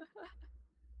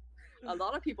 A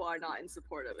lot of people are not in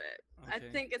support of it. Okay.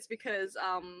 I think it's because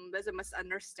there's a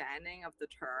misunderstanding of the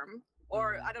term,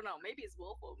 or I don't know, maybe it's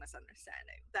willful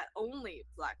misunderstanding that only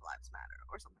Black Lives Matter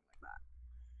or something like that.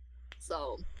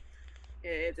 So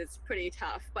it's pretty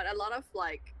tough. But a lot of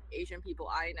like Asian people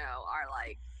I know are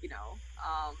like, you know,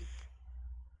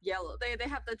 yellow. They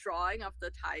have the drawing of the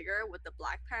tiger with the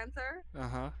Black Panther.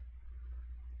 Uh-huh.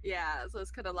 Yeah, so it's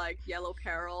kind of like Yellow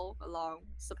Peril along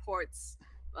supports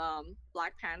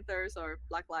Black Panthers or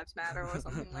Black Lives Matter or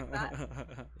something like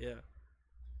that.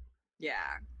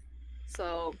 Yeah.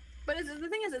 So, but the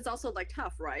thing is, it's also like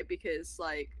tough, right? Because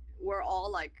like we're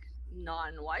all like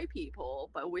non-white people,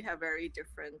 but we have very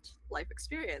different life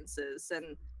experiences,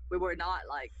 and we were not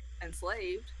like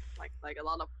enslaved like a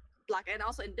lot of Black and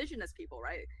also Indigenous people,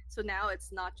 right? So now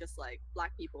it's not just like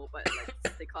Black people, but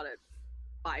like they call it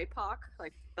BIPOC,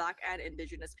 like Black and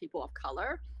Indigenous people of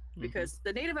color. Because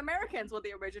the Native Americans were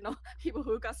the original people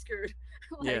who got screwed,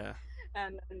 like,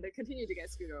 and they continue to get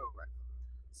screwed over.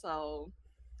 So,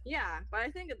 yeah, but I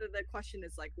think the question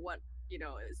is like, what, you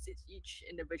know, is each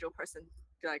individual person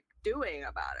like doing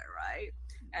about it, right?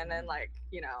 And then like,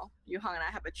 you know, Yuhang and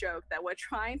I have a joke that we're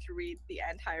trying to read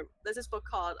there's this book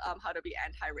called How to Be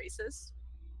Anti-Racist,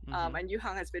 and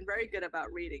Yuhang has been very good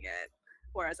about reading it,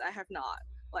 whereas I have not.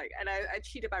 Like, and I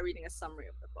cheated by reading a summary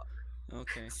of the book.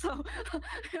 Okay. So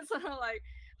it's sort of like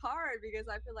hard because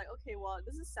I feel like, okay, well,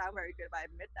 this doesn't sound very good, but I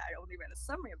admit that I only read a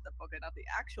summary of the book and not the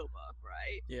actual book,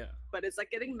 right? Yeah. But it's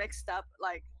like getting mixed up,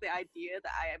 like the idea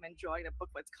that I am enjoying a book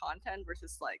with content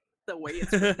versus like the way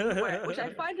it's written, which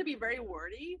I find to be very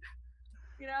wordy,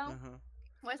 you know?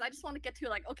 Whereas I just want to get to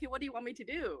like, okay, what do you want me to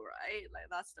do, right? Like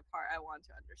that's the part I want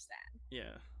to understand.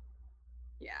 Yeah.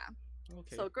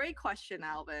 Okay. So great question,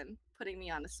 Alvin, putting me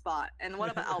on the spot. And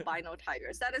what about albino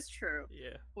tigers? That is true.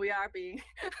 Yeah. We are being.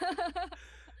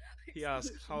 He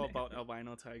asked, how about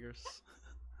albino tigers?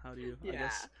 How do you, I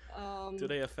guess, do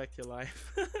they affect your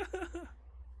life?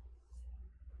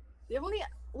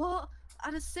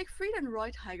 Are the Siegfried and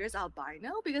Roy tigers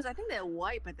albino? Because I think they're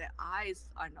white, but their eyes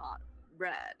are not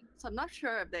red. So I'm not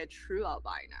sure if they're true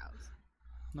albinos.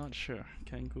 Not sure.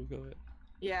 Can Google it.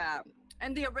 Yeah.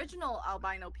 And the original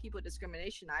albino people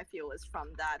discrimination, I feel, is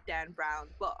from that Dan Brown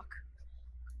book.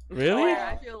 Really? Where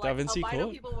I feel like Da Vinci albino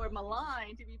Code? people were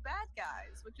maligned to be bad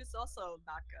guys, which is also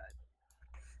not good.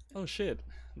 Oh shit!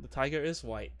 The tiger is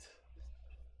white.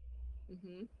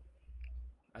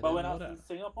 I But didn't when I know was that. in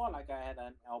Singapore, like I had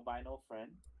an albino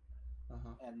friend,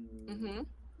 Uh-huh. and Mm-hmm.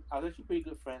 I was actually pretty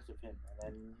good friends with him.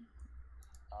 And then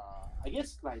I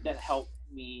guess like that helped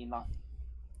me not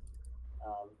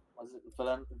was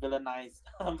it villainized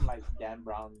like Dan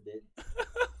Brown did.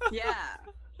 Yeah,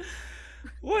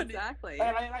 What? exactly.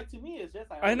 Like to me, it's just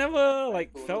like I oh, never like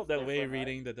like photos felt that way different, right?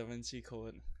 reading the Da Vinci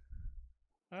Code.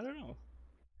 I don't know.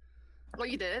 Oh,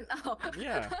 you didn't? Oh.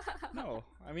 Yeah. No.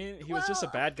 I mean, he was just a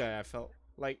Well, bad guy, I felt.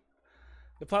 Like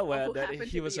the part where who that happened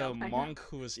he to was be a albino? monk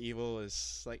who was evil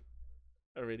is like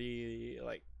already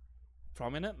like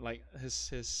prominent. Like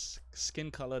his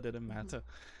skin color didn't matter,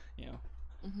 you know.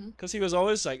 Mm-hmm. Because he was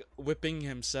always like whipping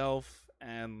himself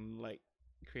and like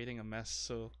creating a mess.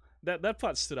 So that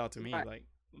part stood out to me. Right.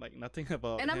 Like nothing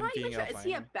about And I'm him not even being sure, is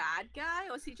he a albino. bad guy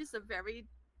or is he just a very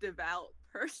devout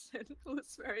person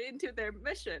who's very into their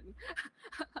mission?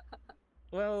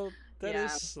 Well, that Yeah.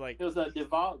 is like He was a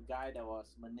devout guy that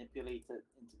was manipulated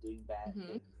into doing bad Mhm.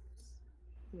 things.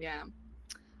 Yeah.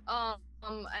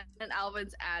 And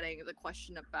Alvin's adding the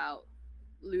question about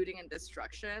looting and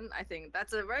destruction. I think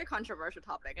that's a very controversial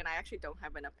topic, and I actually don't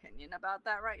have an opinion about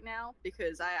that right now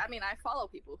because I mean, I follow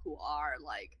people who are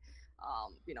like,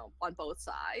 you know, on both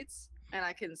sides, and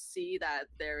I can see that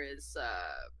there is,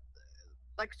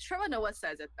 like Trevor Noah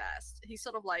says it best. He's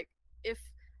sort of like, if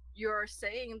you're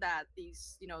saying that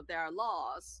these, you know, there are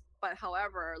laws, but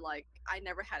however, like I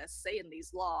never had a say in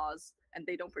these laws and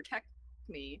they don't protect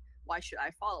me, why should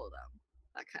I follow them?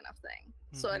 That kind of thing.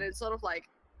 So and Mhm. it's sort of like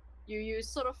you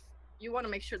sort of you want to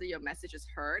make sure that your message is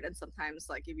heard, and sometimes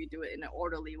like if you do it in an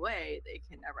orderly way, it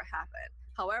can never happen.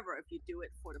 However, if you do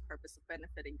it for the purpose of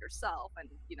benefiting yourself and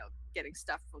you know getting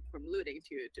stuff from looting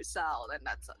to sell, then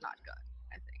that's not good,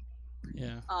 I think.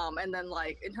 yeah. And then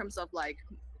like in terms of like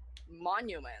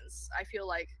monuments, I feel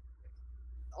like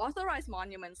authorized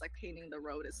monuments like painting the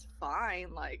road is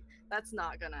fine. Like that's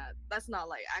not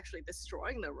like actually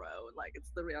destroying the road. Like it's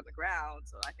literally on the ground,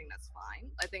 so I think that's fine.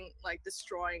 I think like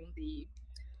destroying the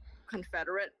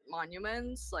Confederate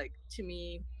monuments, like to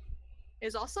me,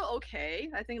 is also okay.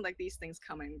 I think like these things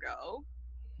come and go.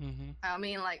 Mm-hmm. I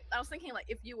mean, like I was thinking, like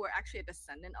if you were actually a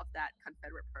descendant of that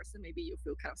Confederate person, maybe you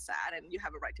feel kind of sad, and you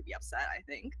have a right to be upset, I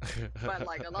think. But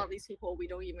like a lot of these people, we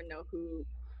don't even know who,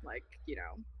 like you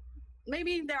know,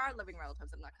 maybe there are living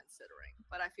relatives I'm not considering,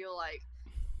 but I feel like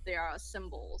they are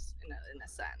symbols in a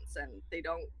sense, and they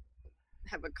don't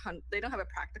have a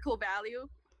practical value.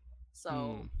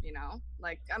 So you know,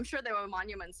 like I'm sure there were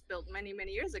monuments built many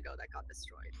years ago that got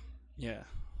destroyed. Yeah.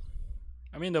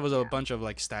 I mean, there was a Yeah. bunch of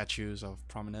like statues of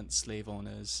prominent slave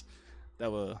owners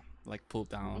that were like pulled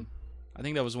down. I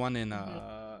think there was one in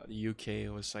the UK.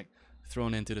 It was like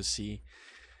thrown into the sea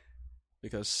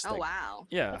because. Oh like, wow!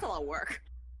 Yeah. That's a lot of work.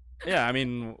 Yeah, I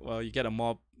mean, well, you get a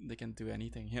mob, they can do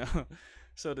anything. Yeah.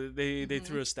 So they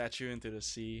threw a statue into the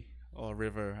sea or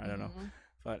river. I don't know,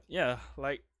 but yeah,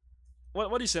 like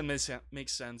what you said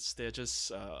makes sense. They're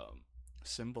just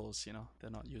symbols. You know,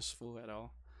 they're not useful at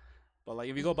all. But like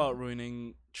if you go about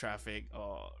ruining traffic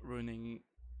or ruining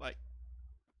like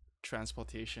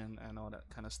transportation and all that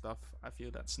kind of stuff, I feel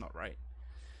that's not right.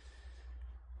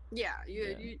 Yeah,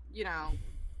 you know,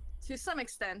 to some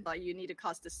extent, like you need to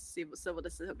cause this civil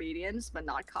disobedience, but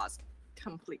not cause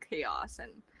complete chaos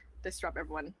and disrupt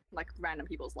everyone, like random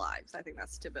people's lives. I think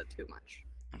that's a bit too much.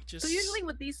 Just So usually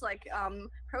with these like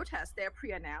protests, they're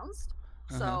pre-announced,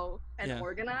 so and Yeah.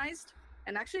 organized.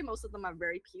 And actually, most of them are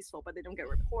very peaceful, but they don't get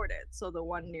reported. So the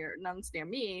nuns near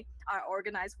me are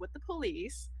organized with the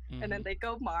police, and then they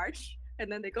go march,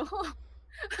 and then they go home.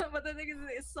 But the thing is,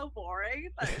 it's so boring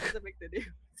that it doesn't make the news.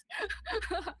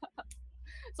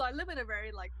 So I live in a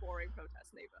very like boring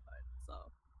protest neighborhood. So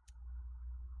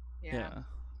yeah.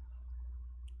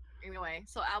 Anyway,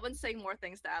 so Alvin's saying more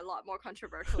things that are a lot more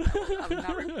controversial. That I'm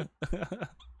not repeating.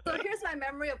 So here's my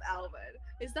memory of Alvin.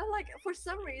 Is that like for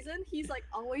some reason he's like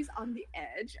always on the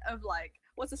edge of like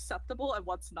what's acceptable and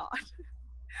what's not.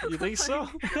 You think so?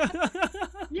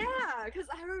 Yeah, because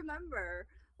I remember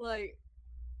like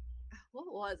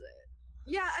what was it?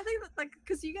 Yeah, I think that like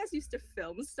because you guys used to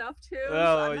film stuff too.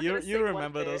 Oh, so you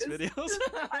remember those videos?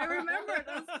 I remember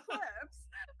those clips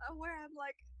where I'm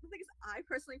like, the thing is, I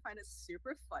personally find it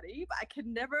super funny, but I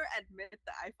can never admit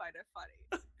that I find it funny.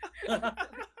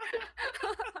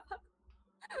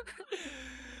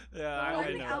 Yeah, I I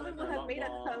think know. Alvin would have made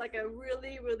like a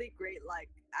really great like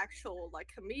actual like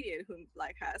comedian who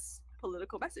like has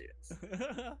political messages.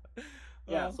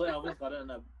 Yeah, so Elvis got in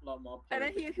a lot more. And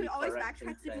then he always correct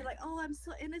backtracks to be things like, "Oh, I'm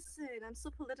so innocent. I'm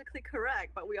so politically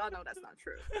correct," but we all know that's not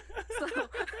true. So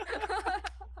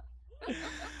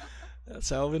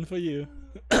That's Alvin for you.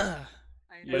 I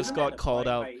You know. just got called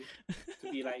out. To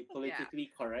be like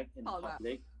politically correct in All that.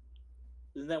 public.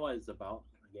 Isn't that what it's about?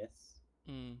 I guess.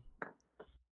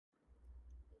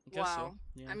 Guess so. Wow.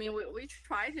 Yeah. I mean, we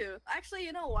try to. Actually,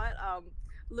 you know what?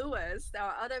 Lewis,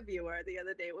 our other viewer, the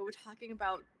other day, we were talking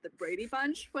about the Brady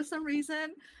Bunch for some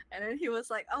reason, and then he was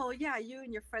like, "Oh yeah, you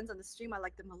and your friends on the stream are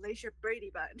like the Malaysia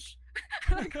Brady Bunch."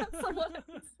 And I got someone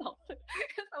insulted.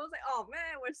 I was like, "Oh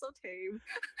man, we're so tame."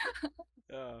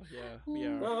 Yeah, we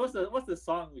are. Well, what's the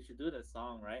song? We should do the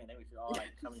song, right? And then we should all like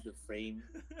come into frame.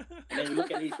 And then we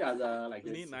look at each other like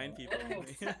We this. need 9 people.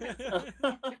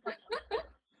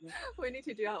 We need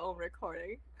to do our own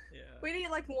recording. Yeah. We need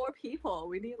like more people.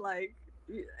 We need like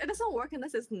it doesn't work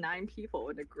unless it's 9 people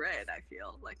in a grid. I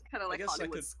feel like kind of I like guess I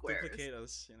Hollywood could Squares. duplicate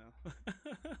us, you know.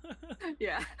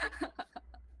 Yeah.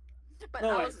 But No,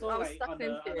 I like, was so I was like stuck on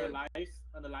into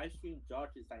the live stream, George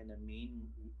is like in the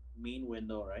main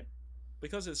window, right?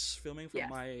 Because it's filming from Yes.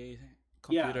 my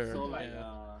computer. Yeah. So like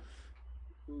yeah.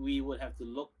 we would have to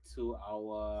look to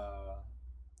our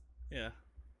Yeah.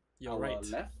 You're our right.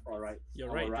 left or right. You're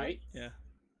Our right. dude. right. Yeah.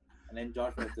 And then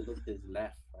George would have to look to his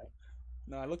left, right?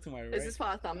 No, I look to my right. Is this for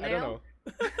a I thumbnail? don't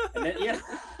know. And then yeah.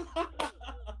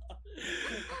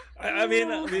 I mean,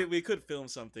 we could film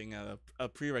something, a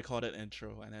pre-recorded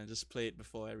intro, and then just play it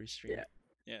before every stream. Yeah.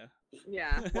 Yeah.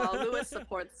 Yeah. Well, Lewis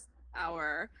supports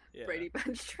our Yeah. Brady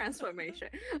Bunch transformation.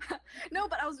 No,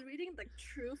 but I was reading like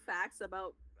true facts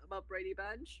about Brady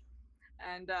Bunch,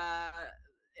 and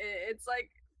it's like,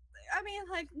 I mean,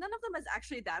 like none of them is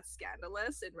actually that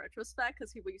scandalous in retrospect,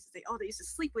 because people used to say, oh, they used to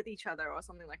sleep with each other or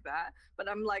something like that. But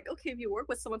I'm like, okay, if you work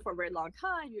with someone for a very long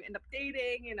time, you end up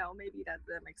dating, you know, maybe that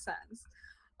makes sense.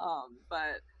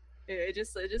 But it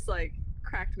just like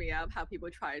cracked me up how people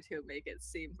try to make it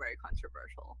seem very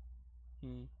controversial.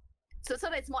 Hmm. So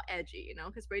that it's more edgy, you know,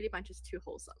 because Brady Bunch is too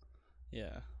wholesome.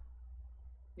 Yeah.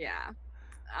 Yeah.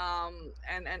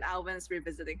 And Alvin's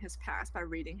revisiting his past by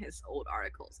reading his old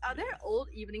articles. Are there old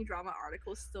evening drama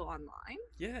articles still online?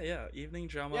 Yeah.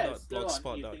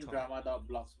 Eveningdrama.blogspot.com. Eveningdrama.blogspot.com.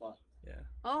 Eveningdrama.blogspot. Yeah.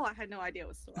 Oh, I had no idea it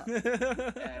was still up.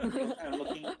 And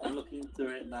I'm looking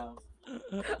through it now.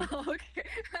 Okay.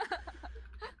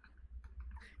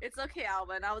 It's okay,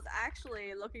 Alvin. I was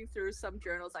actually looking through some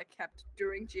journals I kept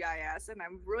during GIS, and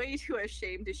I'm way too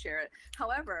ashamed to share it.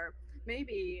 However,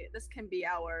 maybe this can be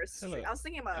our stream. Hello. I was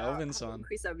thinking about Alvin's how to on.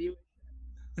 increase our view.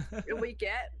 If we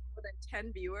get more than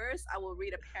 10 viewers, I will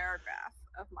read a paragraph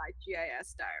of my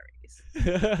GIS diaries.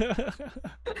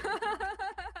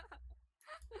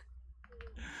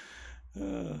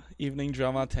 Evening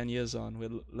drama 10 years on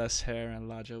with less hair and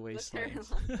larger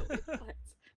waistlines.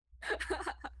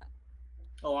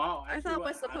 Oh wow! I thought it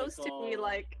was supposed to be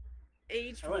like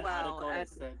aged I read an well article and that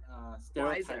said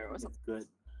wiser or stereotyping is something. good.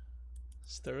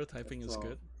 Stereotyping is So-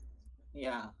 good.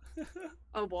 Yeah.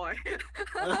 Oh boy.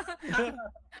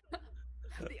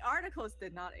 The articles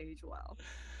did not age well.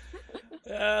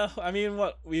 I mean,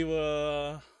 what, we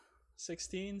were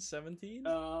 16, 17?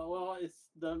 Well, it's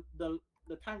the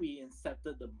time we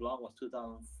incepted the blog was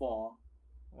 2004,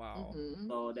 Wow. Mhm.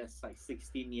 so that's like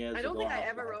 16 years. I don't ago think I was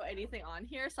ever like- wrote anything on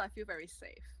here, so I feel very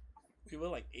safe. We were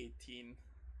like 18.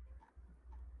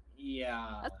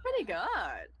 Yeah. That's pretty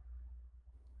good.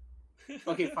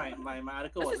 Okay, fine. My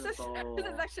article This wasn't is, so. this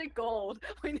is actually gold.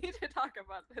 We need to talk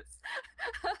about this.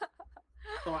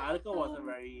 So my article wasn't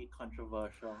very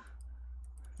controversial.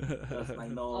 There's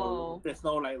like no, Oh. there's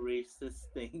no like racist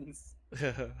things.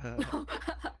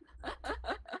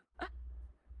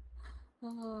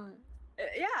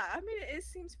 Yeah, I mean, it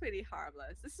seems pretty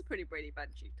harmless. This is pretty Brady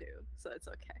Bunchy too, so it's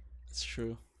okay. It's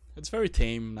true. It's very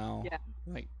tame now. Yeah.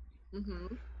 Like,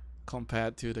 Mm-hmm.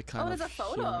 compared to the kind Oh, of there's a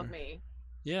photo humor. of me.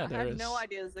 Yeah, I there had is. no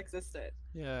idea this existed.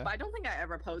 Yeah. But I don't think I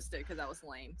ever posted because I was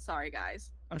lame. Sorry, guys.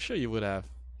 I'm sure you would have.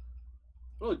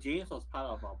 Oh, James was part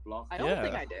of our blog. I don't yeah,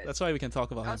 think I did. That's why we can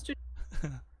talk about I him. was too...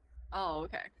 Oh,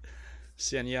 okay.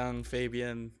 Xian Yang,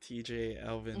 Fabian, TJ,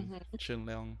 Alvin, Mhm. Chun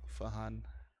Leong, Fahan,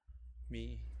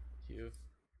 me, you,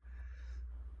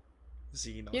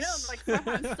 Xenos. You know, like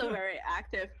Farhan's still very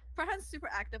active. Farhan's super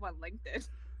active on LinkedIn.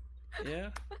 Yeah.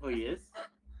 Oh, yes.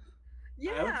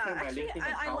 Yeah, I haven't checked my actually, LinkedIn I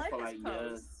account like for his like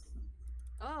posts. years.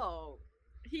 Oh,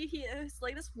 he his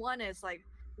latest one is like,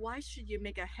 why should you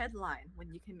make a headline when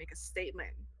you can make a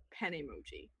statement? Pen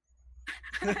emoji.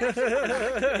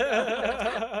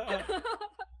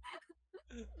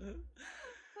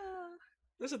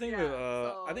 That's the thing Yeah,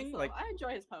 with I think so like I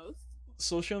enjoy his posts.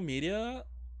 social media,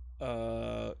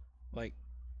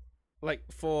 like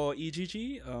for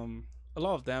EGG, a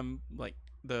lot of them, like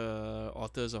the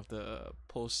authors of the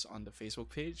posts on the Facebook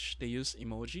page, they use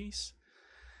emojis,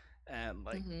 and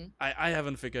like Mhm. I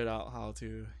haven't figured out how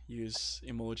to use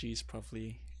emojis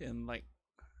properly in like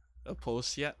a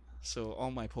post yet, so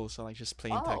all my posts are like just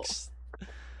plain Oh. text.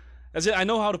 As in, I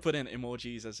know how to put in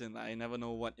emojis. As in, I never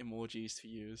know what emojis to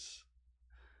use.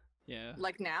 Yeah.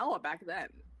 Like now or back then?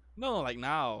 No, like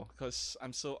now, because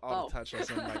I'm so out Oh. of touch. As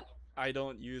in, like I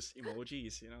don't use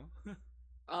emojis. You know.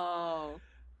 Oh.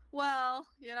 Well,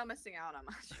 you're not missing out on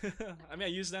much. I mean,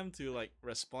 I use them to like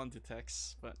respond to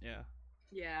texts, but yeah,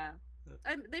 Yeah.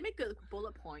 And they make good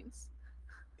bullet points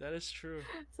that is true.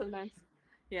 sometimes.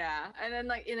 Yeah. And then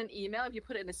like in an email, if you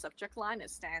put it in the subject line, it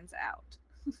stands out.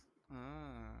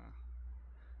 Ah.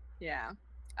 Yeah.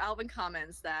 Alvin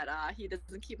comments that he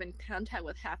doesn't keep in contact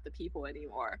with half the people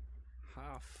anymore.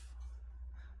 Half.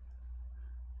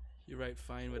 You write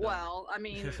fine with Well, I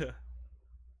mean,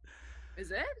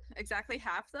 is it exactly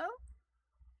half though?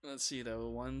 Let's see though.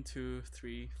 1, 2,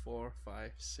 3, 4,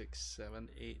 5, 6, 7,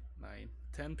 8, 9,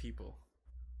 10 people.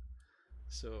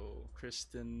 So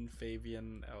Kristen,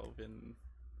 Fabian, Alvin,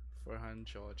 Farhan,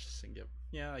 George, Singyap.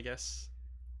 Yeah, I guess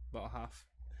about half.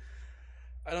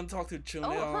 I don't talk to Chun Oh,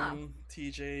 huh. Leong,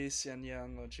 TJ, Xian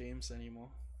Yang, or James anymore.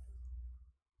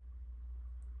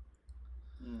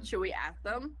 Should we add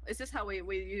them? Is this how we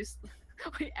use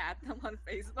we add them on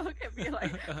Facebook and be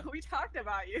like, we talked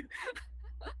about you?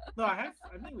 No, I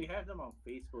think we have them on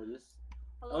Facebook. Just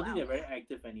I Hello, don't think they're Alvin. very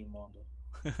active anymore though.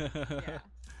 Yeah.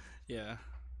 Yeah.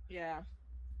 Yeah.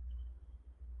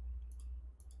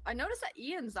 I noticed that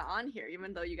Ian's not on here,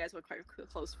 even though you guys were quite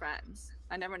close friends.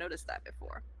 I never noticed that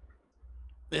before.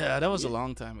 Yeah, that was a Yeah.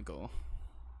 long time ago.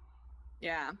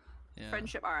 Yeah. Yeah.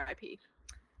 Friendship RIP.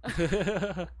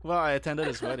 Well, I attended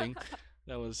his wedding.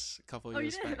 That was a couple Oh, you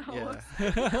years did? back. Oh,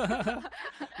 Yeah.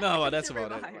 No, but that's Super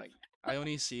about it. vibe. Like, I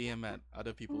only see him at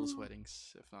other people's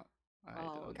weddings. If not, I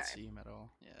Oh, don't okay. see him at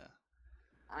all. Yeah.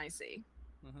 I see.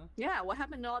 Uh-huh. Yeah, what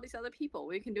happened to all these other people?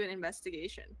 We can do an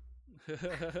investigation.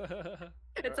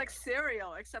 It's like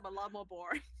Serial, except a lot more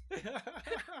boring.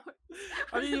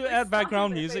 I mean, you Like add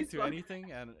background stalking music to Facebook.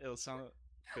 anything, and it'll sound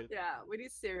good. Yeah, we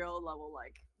need Serial level,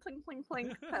 like clink clink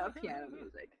clink piano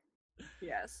music.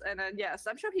 Yes, and then yes,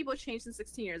 I'm sure people changed in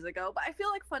 16 years ago, but I feel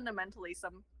like fundamentally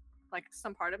some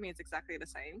part of me is exactly the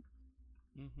same.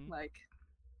 Mm-hmm. Like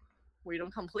we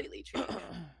don't completely change.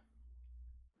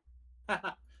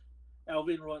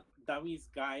 Alvin wrote Dummy's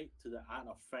Guide to the Art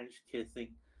of French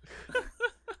Kissing.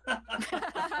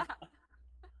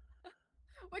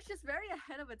 Which is very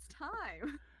ahead of its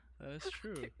time. That is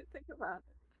true. Think about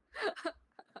it.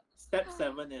 Step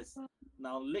 7 is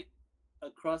now lick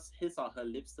across his or her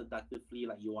lips seductively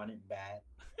like you want it bad.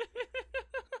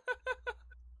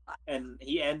 And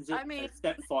he ends it I mean- at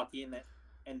step 14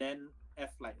 and then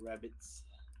F like rabbits.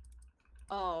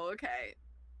 Oh, okay.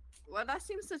 Well, that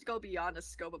seems to go beyond the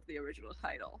scope of the original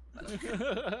title.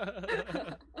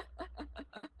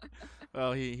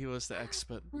 Well, he was the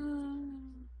expert. Mhm.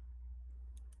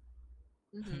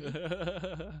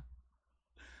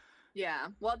 Yeah.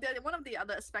 Well, one of the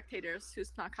other spectators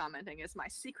who's not commenting is my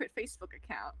secret Facebook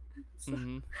account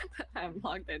Hmm. that I'm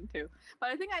logged into. But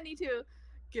I think I need to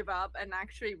give up and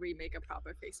actually remake a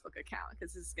proper Facebook account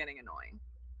because it's getting annoying.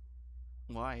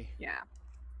 Why? Yeah.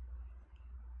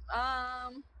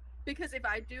 Because if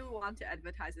I do want to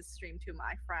advertise this stream to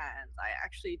my friends, I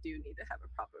actually do need to have a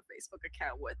proper Facebook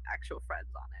account with actual friends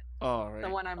on it. Oh, right. The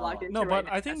one I'm logged Oh. into. No, right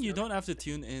but now I think has you no- don't have to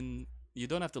tune in. You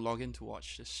don't have to log in to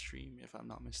watch the stream, if I'm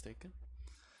not mistaken.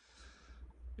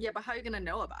 Yeah, but how are you gonna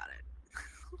know about it?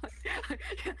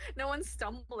 No one's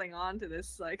stumbling onto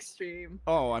this like stream.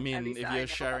 Oh, I mean, least if I know you're about-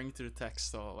 sharing through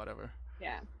text or whatever.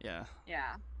 Yeah, Yeah.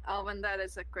 yeah. Alvin, that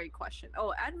is a great question.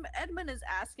 Oh, Edmund is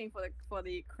asking for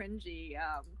the cringy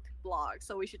blog,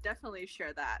 so we should definitely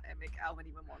share that and make Alvin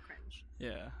even more cringe.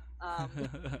 Yeah.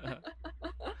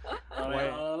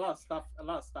 Alright, a lot of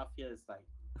stuff here is like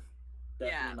Yeah.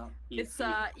 definitely not It's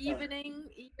PC. evening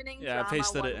Yeah, I drama,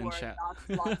 pasted it one in word, chat.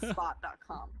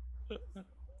 blogspot.com.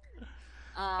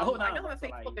 hope I none don't of have a us are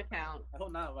Facebook like- account. I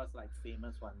hope none of us like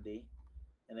famous one day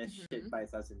and then Mhm. shit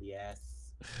bites us in the ass.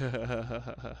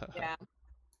 Yeah.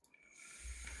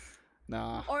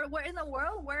 Nah. Or we're in a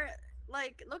world where,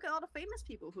 like, look at all the famous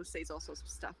people who say all sorts of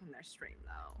stuff in their stream,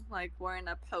 though. Like, we're in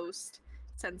a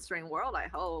post-censoring world, I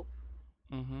hope.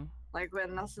 Mm-hmm. Like,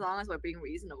 when as long as we're being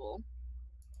reasonable.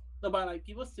 No, but like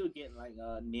people still get like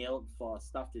nailed for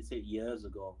stuff they said years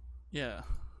ago. Yeah.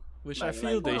 Which I Like-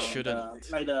 feel like, they well,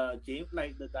 shouldn't. Like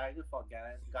the director for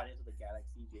Guardians of the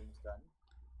Galaxy, James Gunn.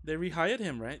 They rehired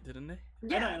him, right? Didn't they?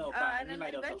 I know, but I and mean, then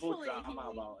like there was a whole eventually drama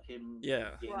he- about him Yeah.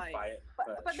 getting Right. fired.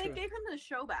 But they True. gave him the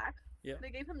show back. Yeah. They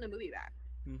gave him the movie back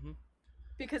Mm-hmm.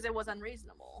 because it was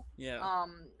unreasonable. Yeah.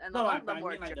 And a No, lot I of them mean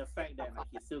were like the just- fact that like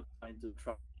he's still going to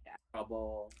Yeah.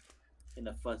 trouble in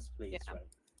the first place, Yeah. right?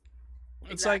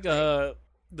 It's like Exactly.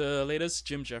 the latest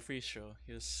Jim Jeffries show,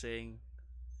 he was saying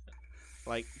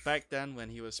like back then when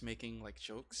he was making like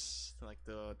jokes, like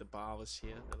the bar was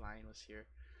here, the line was here,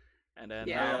 and then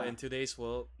Yeah. now in today's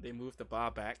world they moved the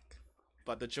bar back,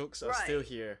 but the jokes are still Right.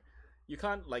 here. You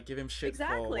can't like give him shit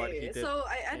for what he Exactly. did. So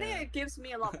I think Yeah. it gives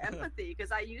me a lot of empathy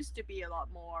because I used to be a lot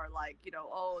more like, you know,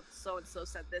 oh, so and so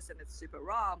said this and it's super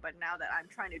wrong. But now that I'm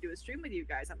trying to do a stream with you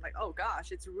guys, I'm like, oh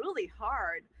gosh, it's really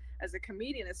hard as a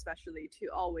comedian, especially to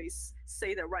always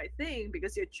say the right thing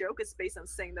because your joke is based on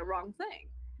saying the wrong thing.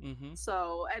 Mm-hmm.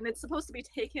 So, and it's supposed to be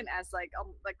taken as like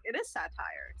it is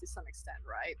satire to some extent,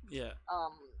 right? Yeah.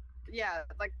 Yeah,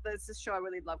 like there's this show I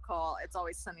really love called It's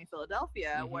Always Sunny in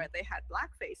Philadelphia, Mhm. where they had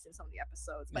blackface in some of the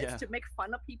episodes, but Yeah. it's to make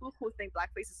fun of people who think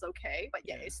blackface is okay, but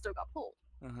yet Yeah. it still got pulled.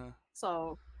 Uh-huh.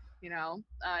 So, you know,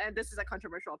 and this is a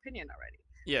controversial opinion already.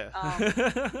 Yeah.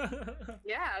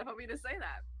 Yeah, for me to say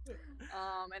that.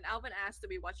 And Alvin asked, do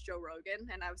we watch Joe Rogan?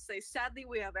 And I would say, sadly,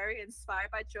 we are very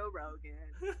inspired by Joe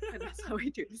Rogan, and that's how we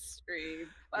do the stream.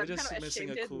 But We're I'm just kind of missing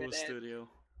ashamed a to cool admit it. studio.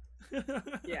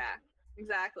 Yeah,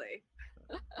 exactly.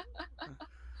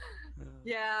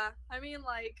 Yeah, I mean,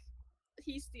 like,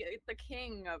 he's the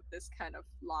king of this kind of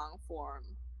long form,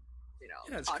 you know,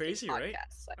 Yeah, it's talking crazy, right?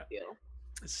 podcasts, I feel.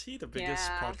 Is he the biggest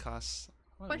Yeah. podcast?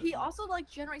 But he also like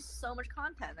generates so much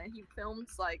content, and he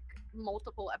films like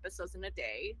multiple episodes in a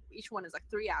day. Each one is like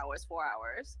 3 hours, 4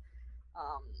 hours.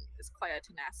 It's quite a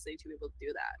tenacity to be able to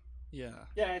do that. Yeah.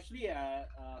 Yeah, actually, I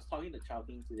was talking to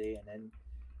Chowking today, and then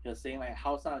he was saying like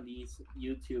how some of these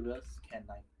YouTubers can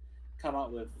like come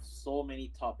up with so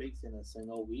many topics in a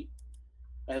single week.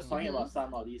 I was talking about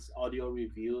some of these audio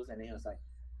reviews, and then he was like,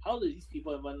 how do these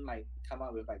people even like come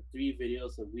up with like 3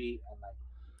 videos a week and like,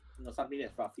 you know, something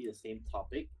that's roughly the same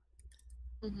topic?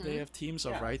 Mhm. They have teams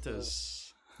of Yeah, so-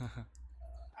 writers.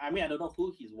 I mean, I don't know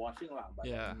who he's watching lah, but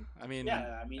Yeah, I mean,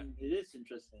 yeah, I mean, it is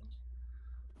interesting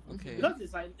okay. because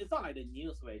it's like it's not like the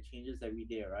news where it changes every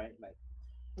day, right? Like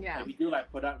Yeah. if you do like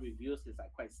product reviews, it's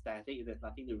like quite static. If there's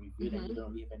nothing to review, then you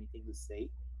don't really have anything to say.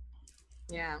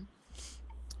 Yeah.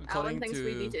 Alan According thinks to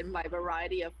we need to invite a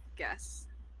variety of guests,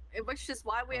 which is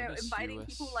why we're this inviting US.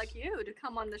 people like you to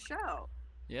come on the show.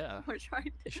 yeah, We're trying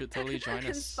to you should totally join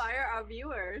us. inspire our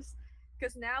viewers,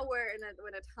 because now we're in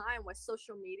a time where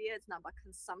social media is not about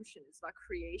consumption, it's about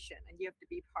creation, and you have to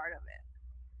be part of it.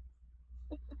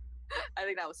 I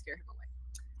think that will scare him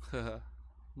away.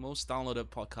 Most downloaded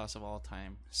podcast of all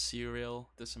time: Serial,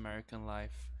 This American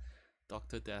Life,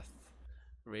 Doctor Death,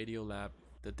 Radio Lab,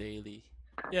 The Daily.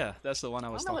 Yeah, that's the one I I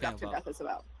was don't know what talking Dr. about. Death is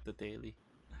about. The Daily.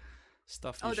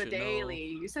 Stuff you Oh, the should know. daily.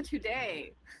 You said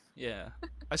today. Yeah,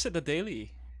 I said The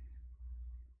Daily.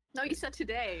 No, you said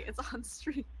today. It's on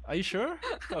stream. Are you sure?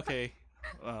 Okay.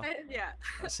 Well, Yeah.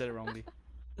 I said it wrongly.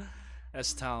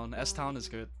 S Town. S Town is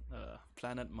good.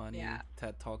 Planet Money. Yeah.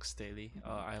 TED Talks Daily.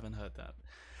 I haven't heard that.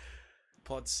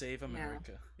 Pod Save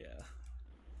America. Yeah.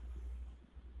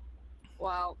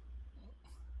 Well,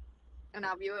 and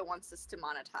our viewer wants us to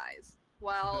monetize.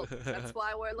 Well, that's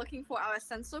why we're looking for our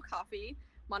Senso Coffee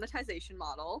monetization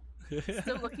model.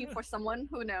 Still looking for someone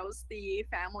who knows the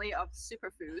family of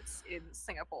superfoods in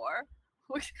Singapore,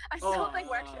 which I still think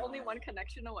we're actually only one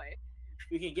connection away.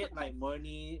 We can get like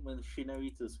Morny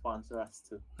Machinery to sponsor us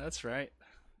too. That's right.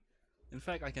 In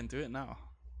fact, I can do it now.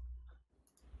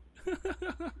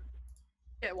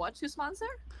 Get what to sponsor?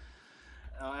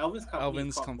 Elvin's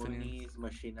Elvin's company company. Morny's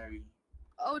Machinery.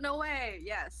 Oh, no way.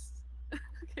 Yes.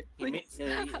 Okay, He makes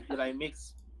please. he like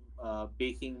makes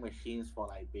baking machines for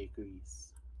like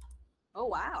bakeries. Oh,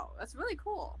 wow. That's really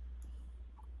cool.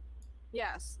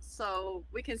 Yes, so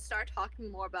we can start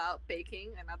talking more about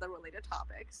baking and other related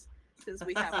topics since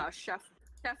we have our chef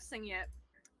Singit,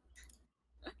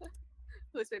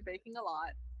 who's been baking a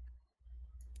lot.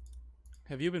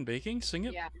 Have you been baking? Sing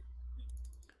it? Yeah.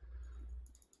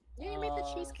 Yeah, you made the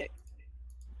cheesecake.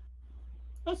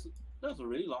 That was a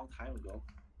really long time ago.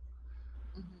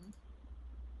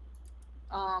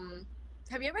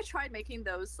 Have you ever tried making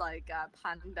those like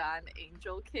pandan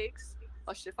angel cakes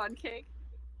or chiffon cake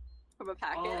from a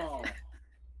packet? Oh.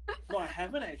 No, I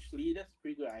haven't actually. That's a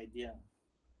pretty good idea.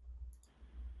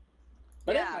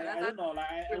 But Yeah, then, like, I that's don't know, like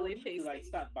I really would need to like tasty.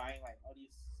 start buying like all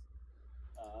these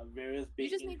various You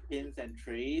just baking need- pins and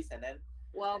trays, and then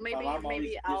Well, maybe mom always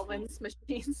gives me- Alvin's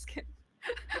machines can.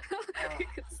 You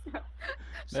can start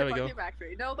There we Chiffon go. Cake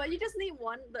Factory. No, but you just need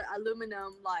the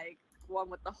aluminum like one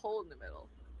with the hole in the middle.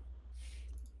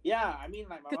 yeah, I mean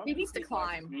like my 'Cause mom he needs to takes much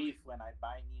climb. grief when I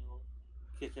buy new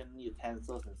kitchen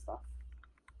utensils and stuff.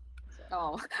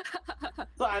 Oh.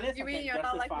 So unless You I mean can you're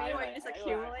not like justify, me where you just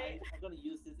accumulate? I'm gonna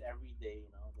use this every day, you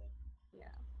know. Then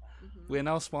Yeah. Mhm. We're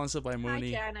now sponsored by Hi,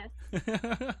 Mooney. Janice.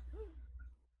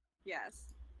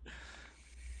 Yes.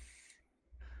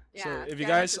 Yeah, So if you Janice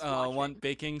guys is watching. want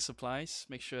baking supplies,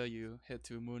 make sure you head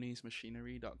to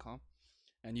mooniesmachinery.com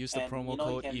and use the And promo you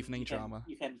code Evening Drama.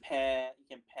 You can pair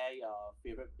your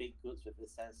favorite baked goods with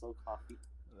essential coffee.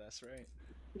 That's right.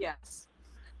 Yes.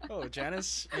 Oh,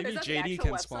 Janice, maybe that the JD actual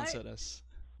can website? sponsor us.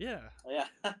 Yeah. Oh, yeah.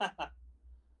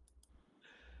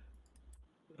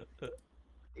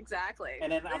 Exactly.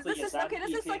 And then after this you're is done okay.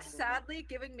 This is like eating- sadly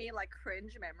giving me like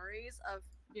cringe memories of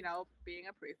being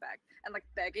a prefect and like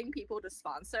begging people to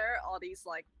sponsor all these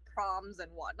like proms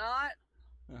and whatnot.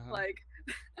 Uh-huh. Like,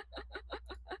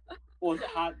 Was it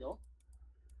hard though?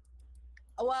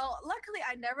 well, luckily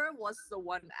I never was the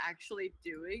one actually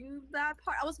doing that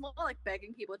part. I was more like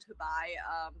begging people to buy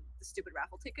the stupid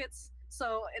raffle tickets.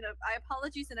 So I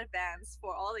apologies in advance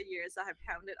for all the years I have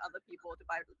hounded other people to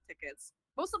buy the tickets.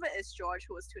 Most of it is George,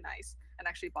 who was too nice and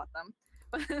actually bought them.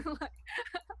 But like,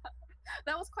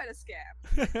 that was quite a scam.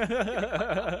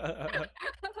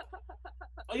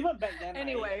 Even back then,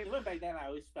 Anyway. I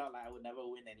always felt like I would never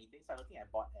win anything, so I don't think I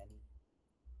bought any.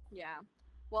 Yeah.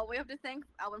 Well, we have to thank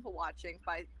Alvin for watching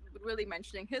by really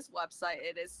mentioning his website.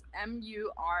 It is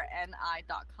murni.com.my,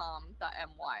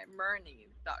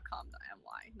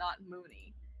 murni.com.my, not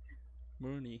Mooney.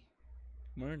 Mooney.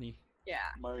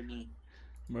 Yeah. Murni.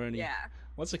 Yeah.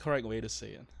 What's the correct way to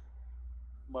say it?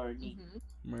 Murni.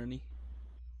 Murni.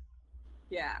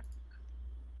 Yeah.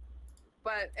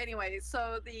 But anyway,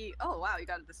 so oh wow, you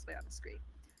got a display on the screen.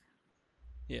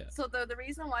 Yeah. So the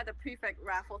reason why the prefect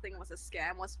raffle thing was a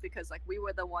scam was because like we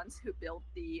were the ones who built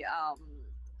the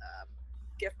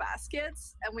gift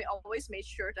baskets, and we always made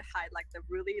sure to hide like the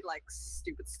really like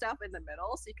stupid stuff in the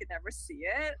middle so you could never see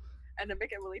it, and to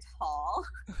make it really tall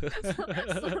so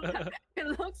that it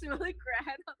looks really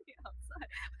grand on the outside,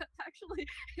 but actually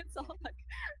it's all like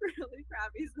really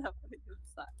crappy stuff on the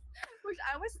inside, which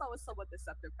I always thought was somewhat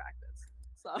deceptive practice.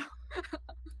 So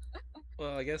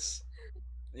Well, I guess,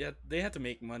 yeah, they had to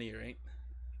make money, right?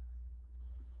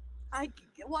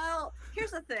 Well,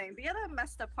 here's the thing. The other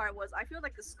messed up part was I feel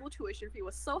like the school tuition fee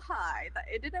was so high that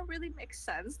it didn't really make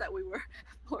sense that we were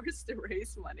forced to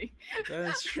raise money.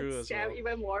 That's true as Scam well.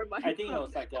 even more money. I think it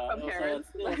was like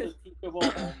a teachable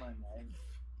moment, right?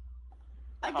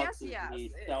 I How guess to yes.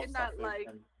 be In that like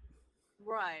self-sufficient.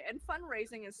 right, and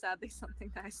fundraising is sadly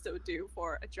something that I still do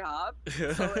for a job,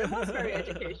 so it was very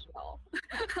educational.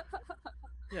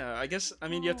 Yeah, I guess, I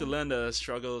mean, you have to learn the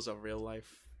struggles of real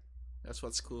life. That's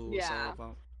what school is all Yeah.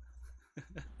 about.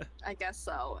 I guess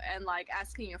so, and like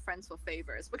asking your friends for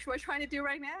favors, which we're trying to do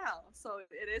right now. So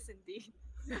it is indeed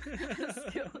a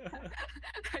skill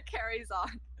that carries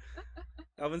on.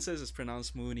 Alvin says it's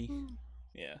pronounced Mooney.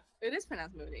 Yeah, It is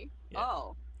pronounced Mooney. Yeah.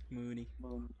 Oh, Mooney.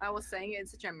 I was saying it in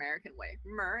such an American way.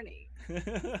 Murney.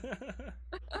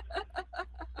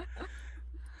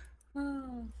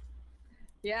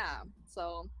 Yeah,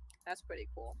 so that's pretty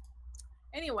cool.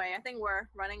 Anyway, I think we're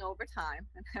running over time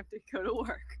and have to go to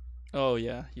work. Oh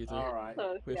yeah, you do. All right.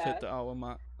 So We've yeah. hit the hour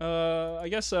mark. I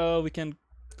guess we can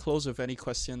close with any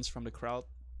questions from the crowd,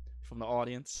 from the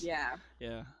audience. Yeah.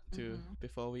 Yeah.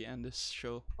 Before we end this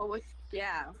show. Well,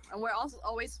 yeah, and we're also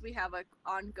we have an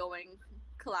ongoing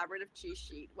collaborative G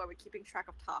sheet where we're keeping track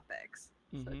of topics.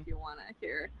 So Mhm. if you want to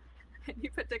hear any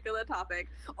particular topic,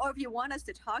 or if you want us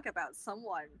to talk about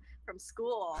someone from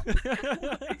school,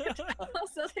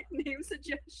 also take name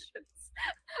suggestions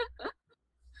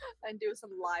and do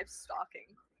some live stalking.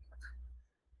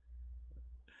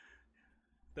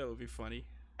 That would be funny.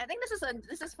 I think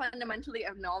this is fundamentally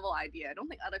a novel idea. I don't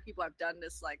think other people have done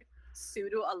this like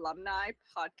pseudo alumni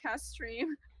podcast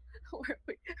stream where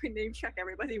we name check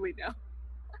everybody we know.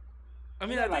 I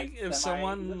mean, I think if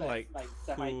someone like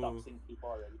semi who, doxing people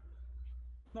already.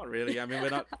 not really. I mean, we're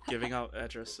not giving out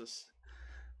addresses,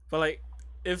 but like,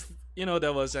 if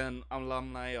there was an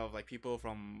alumni of like people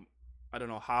from, I don't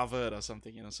know, Harvard or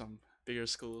something, some bigger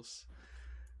schools,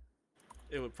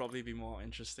 it would probably be more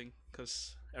interesting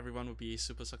because everyone would be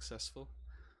super successful.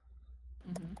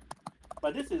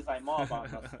 But this is like more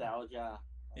about nostalgia.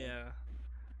 Yeah.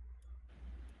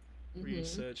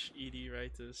 Research ED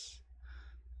writers.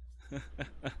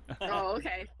 Oh,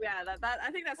 okay. Yeah, that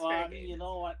I think that's Well, fair I mean, game. you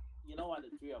know what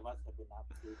the three of us have been up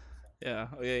to. So. Yeah.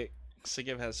 Okay.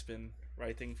 Sigiv has been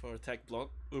writing for a tech blog,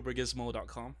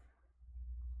 ubergizmo.com.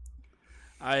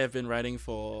 I have been writing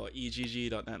for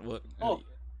egg.network, an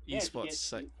esports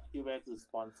site. You have to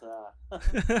sponsor.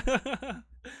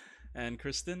 And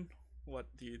Kristen, what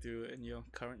do you do in your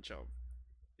current job,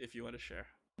 if you want to share?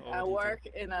 Or I what do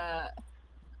you work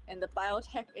in the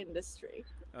biotech industry.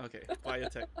 do? Okay,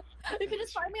 biotech. You can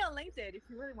just find me on LinkedIn if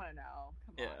you really want to know.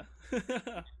 Come on.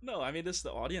 Yeah. No, I mean, this is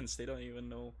the audience. They don't even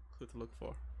know who to look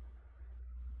for.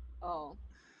 Oh.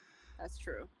 That's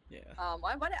true. Yeah.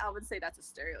 Why did Alvin say that's a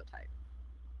stereotype?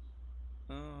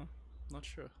 Not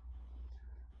sure.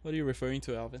 What are you referring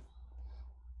to, Alvin?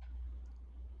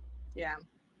 Yeah.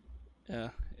 Yeah.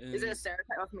 Is it a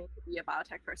stereotype of me to be a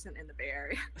biotech person in the Bay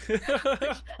Area?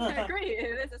 I agree,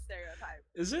 it is a stereotype.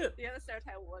 Is it? The other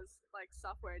stereotype was like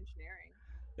software engineering.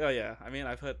 Oh yeah, I mean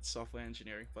I've heard software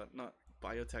engineering, but not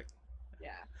biotech.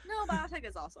 Yeah. No, biotech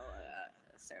is also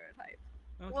a stereotype.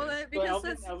 Okay. Well,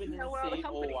 because Alvin didn't we're all say, the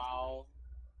 "Oh company. wow,"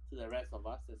 to the rest of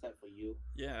us, except for you.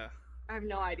 Yeah, I have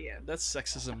no idea. that's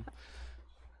sexism.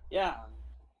 Yeah.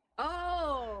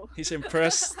 Oh. He's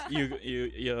impressed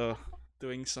you're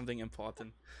doing something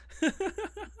important.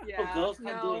 Yeah. girls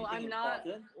can't do No, anything I'm not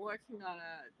important? working on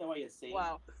Is that what you're saying?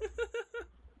 Wow.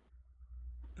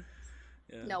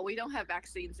 Yeah. No, we don't have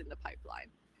vaccines in the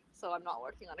pipeline, so I'm not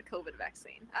working on a COVID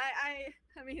vaccine.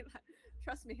 I mean,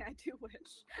 trust me, I do wish.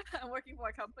 I'm working for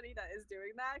a company that is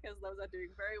doing that because those are doing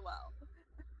very well.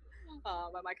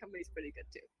 But my company's pretty good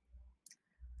too.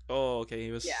 Oh, okay.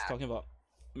 He was Yeah. talking about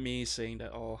me saying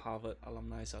that all Harvard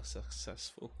alumni are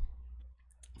successful.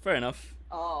 Fair enough.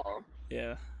 Oh.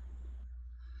 Yeah.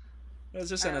 That's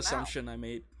just I an don't know. assumption I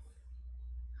made,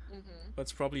 Mm-hmm. but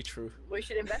it's probably true. We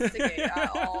should investigate. Are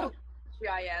all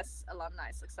GIS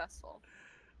alumni successful?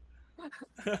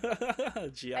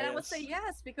 GIS. And I would say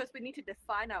yes, because we need to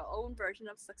define our own version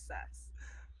of success.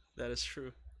 That is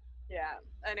true. Yeah.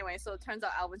 Anyway, so it turns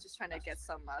out Alvin's just trying to get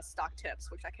some stock tips,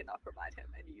 which I cannot provide him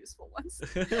any useful ones.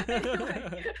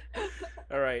 Anyway.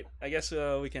 All right. I guess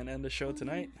we can end the show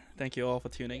tonight. Thank you all for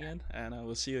tuning in, and I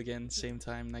will see you again same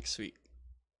time next week.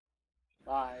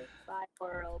 Bye. Bye,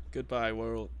 world. Goodbye,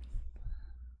 world.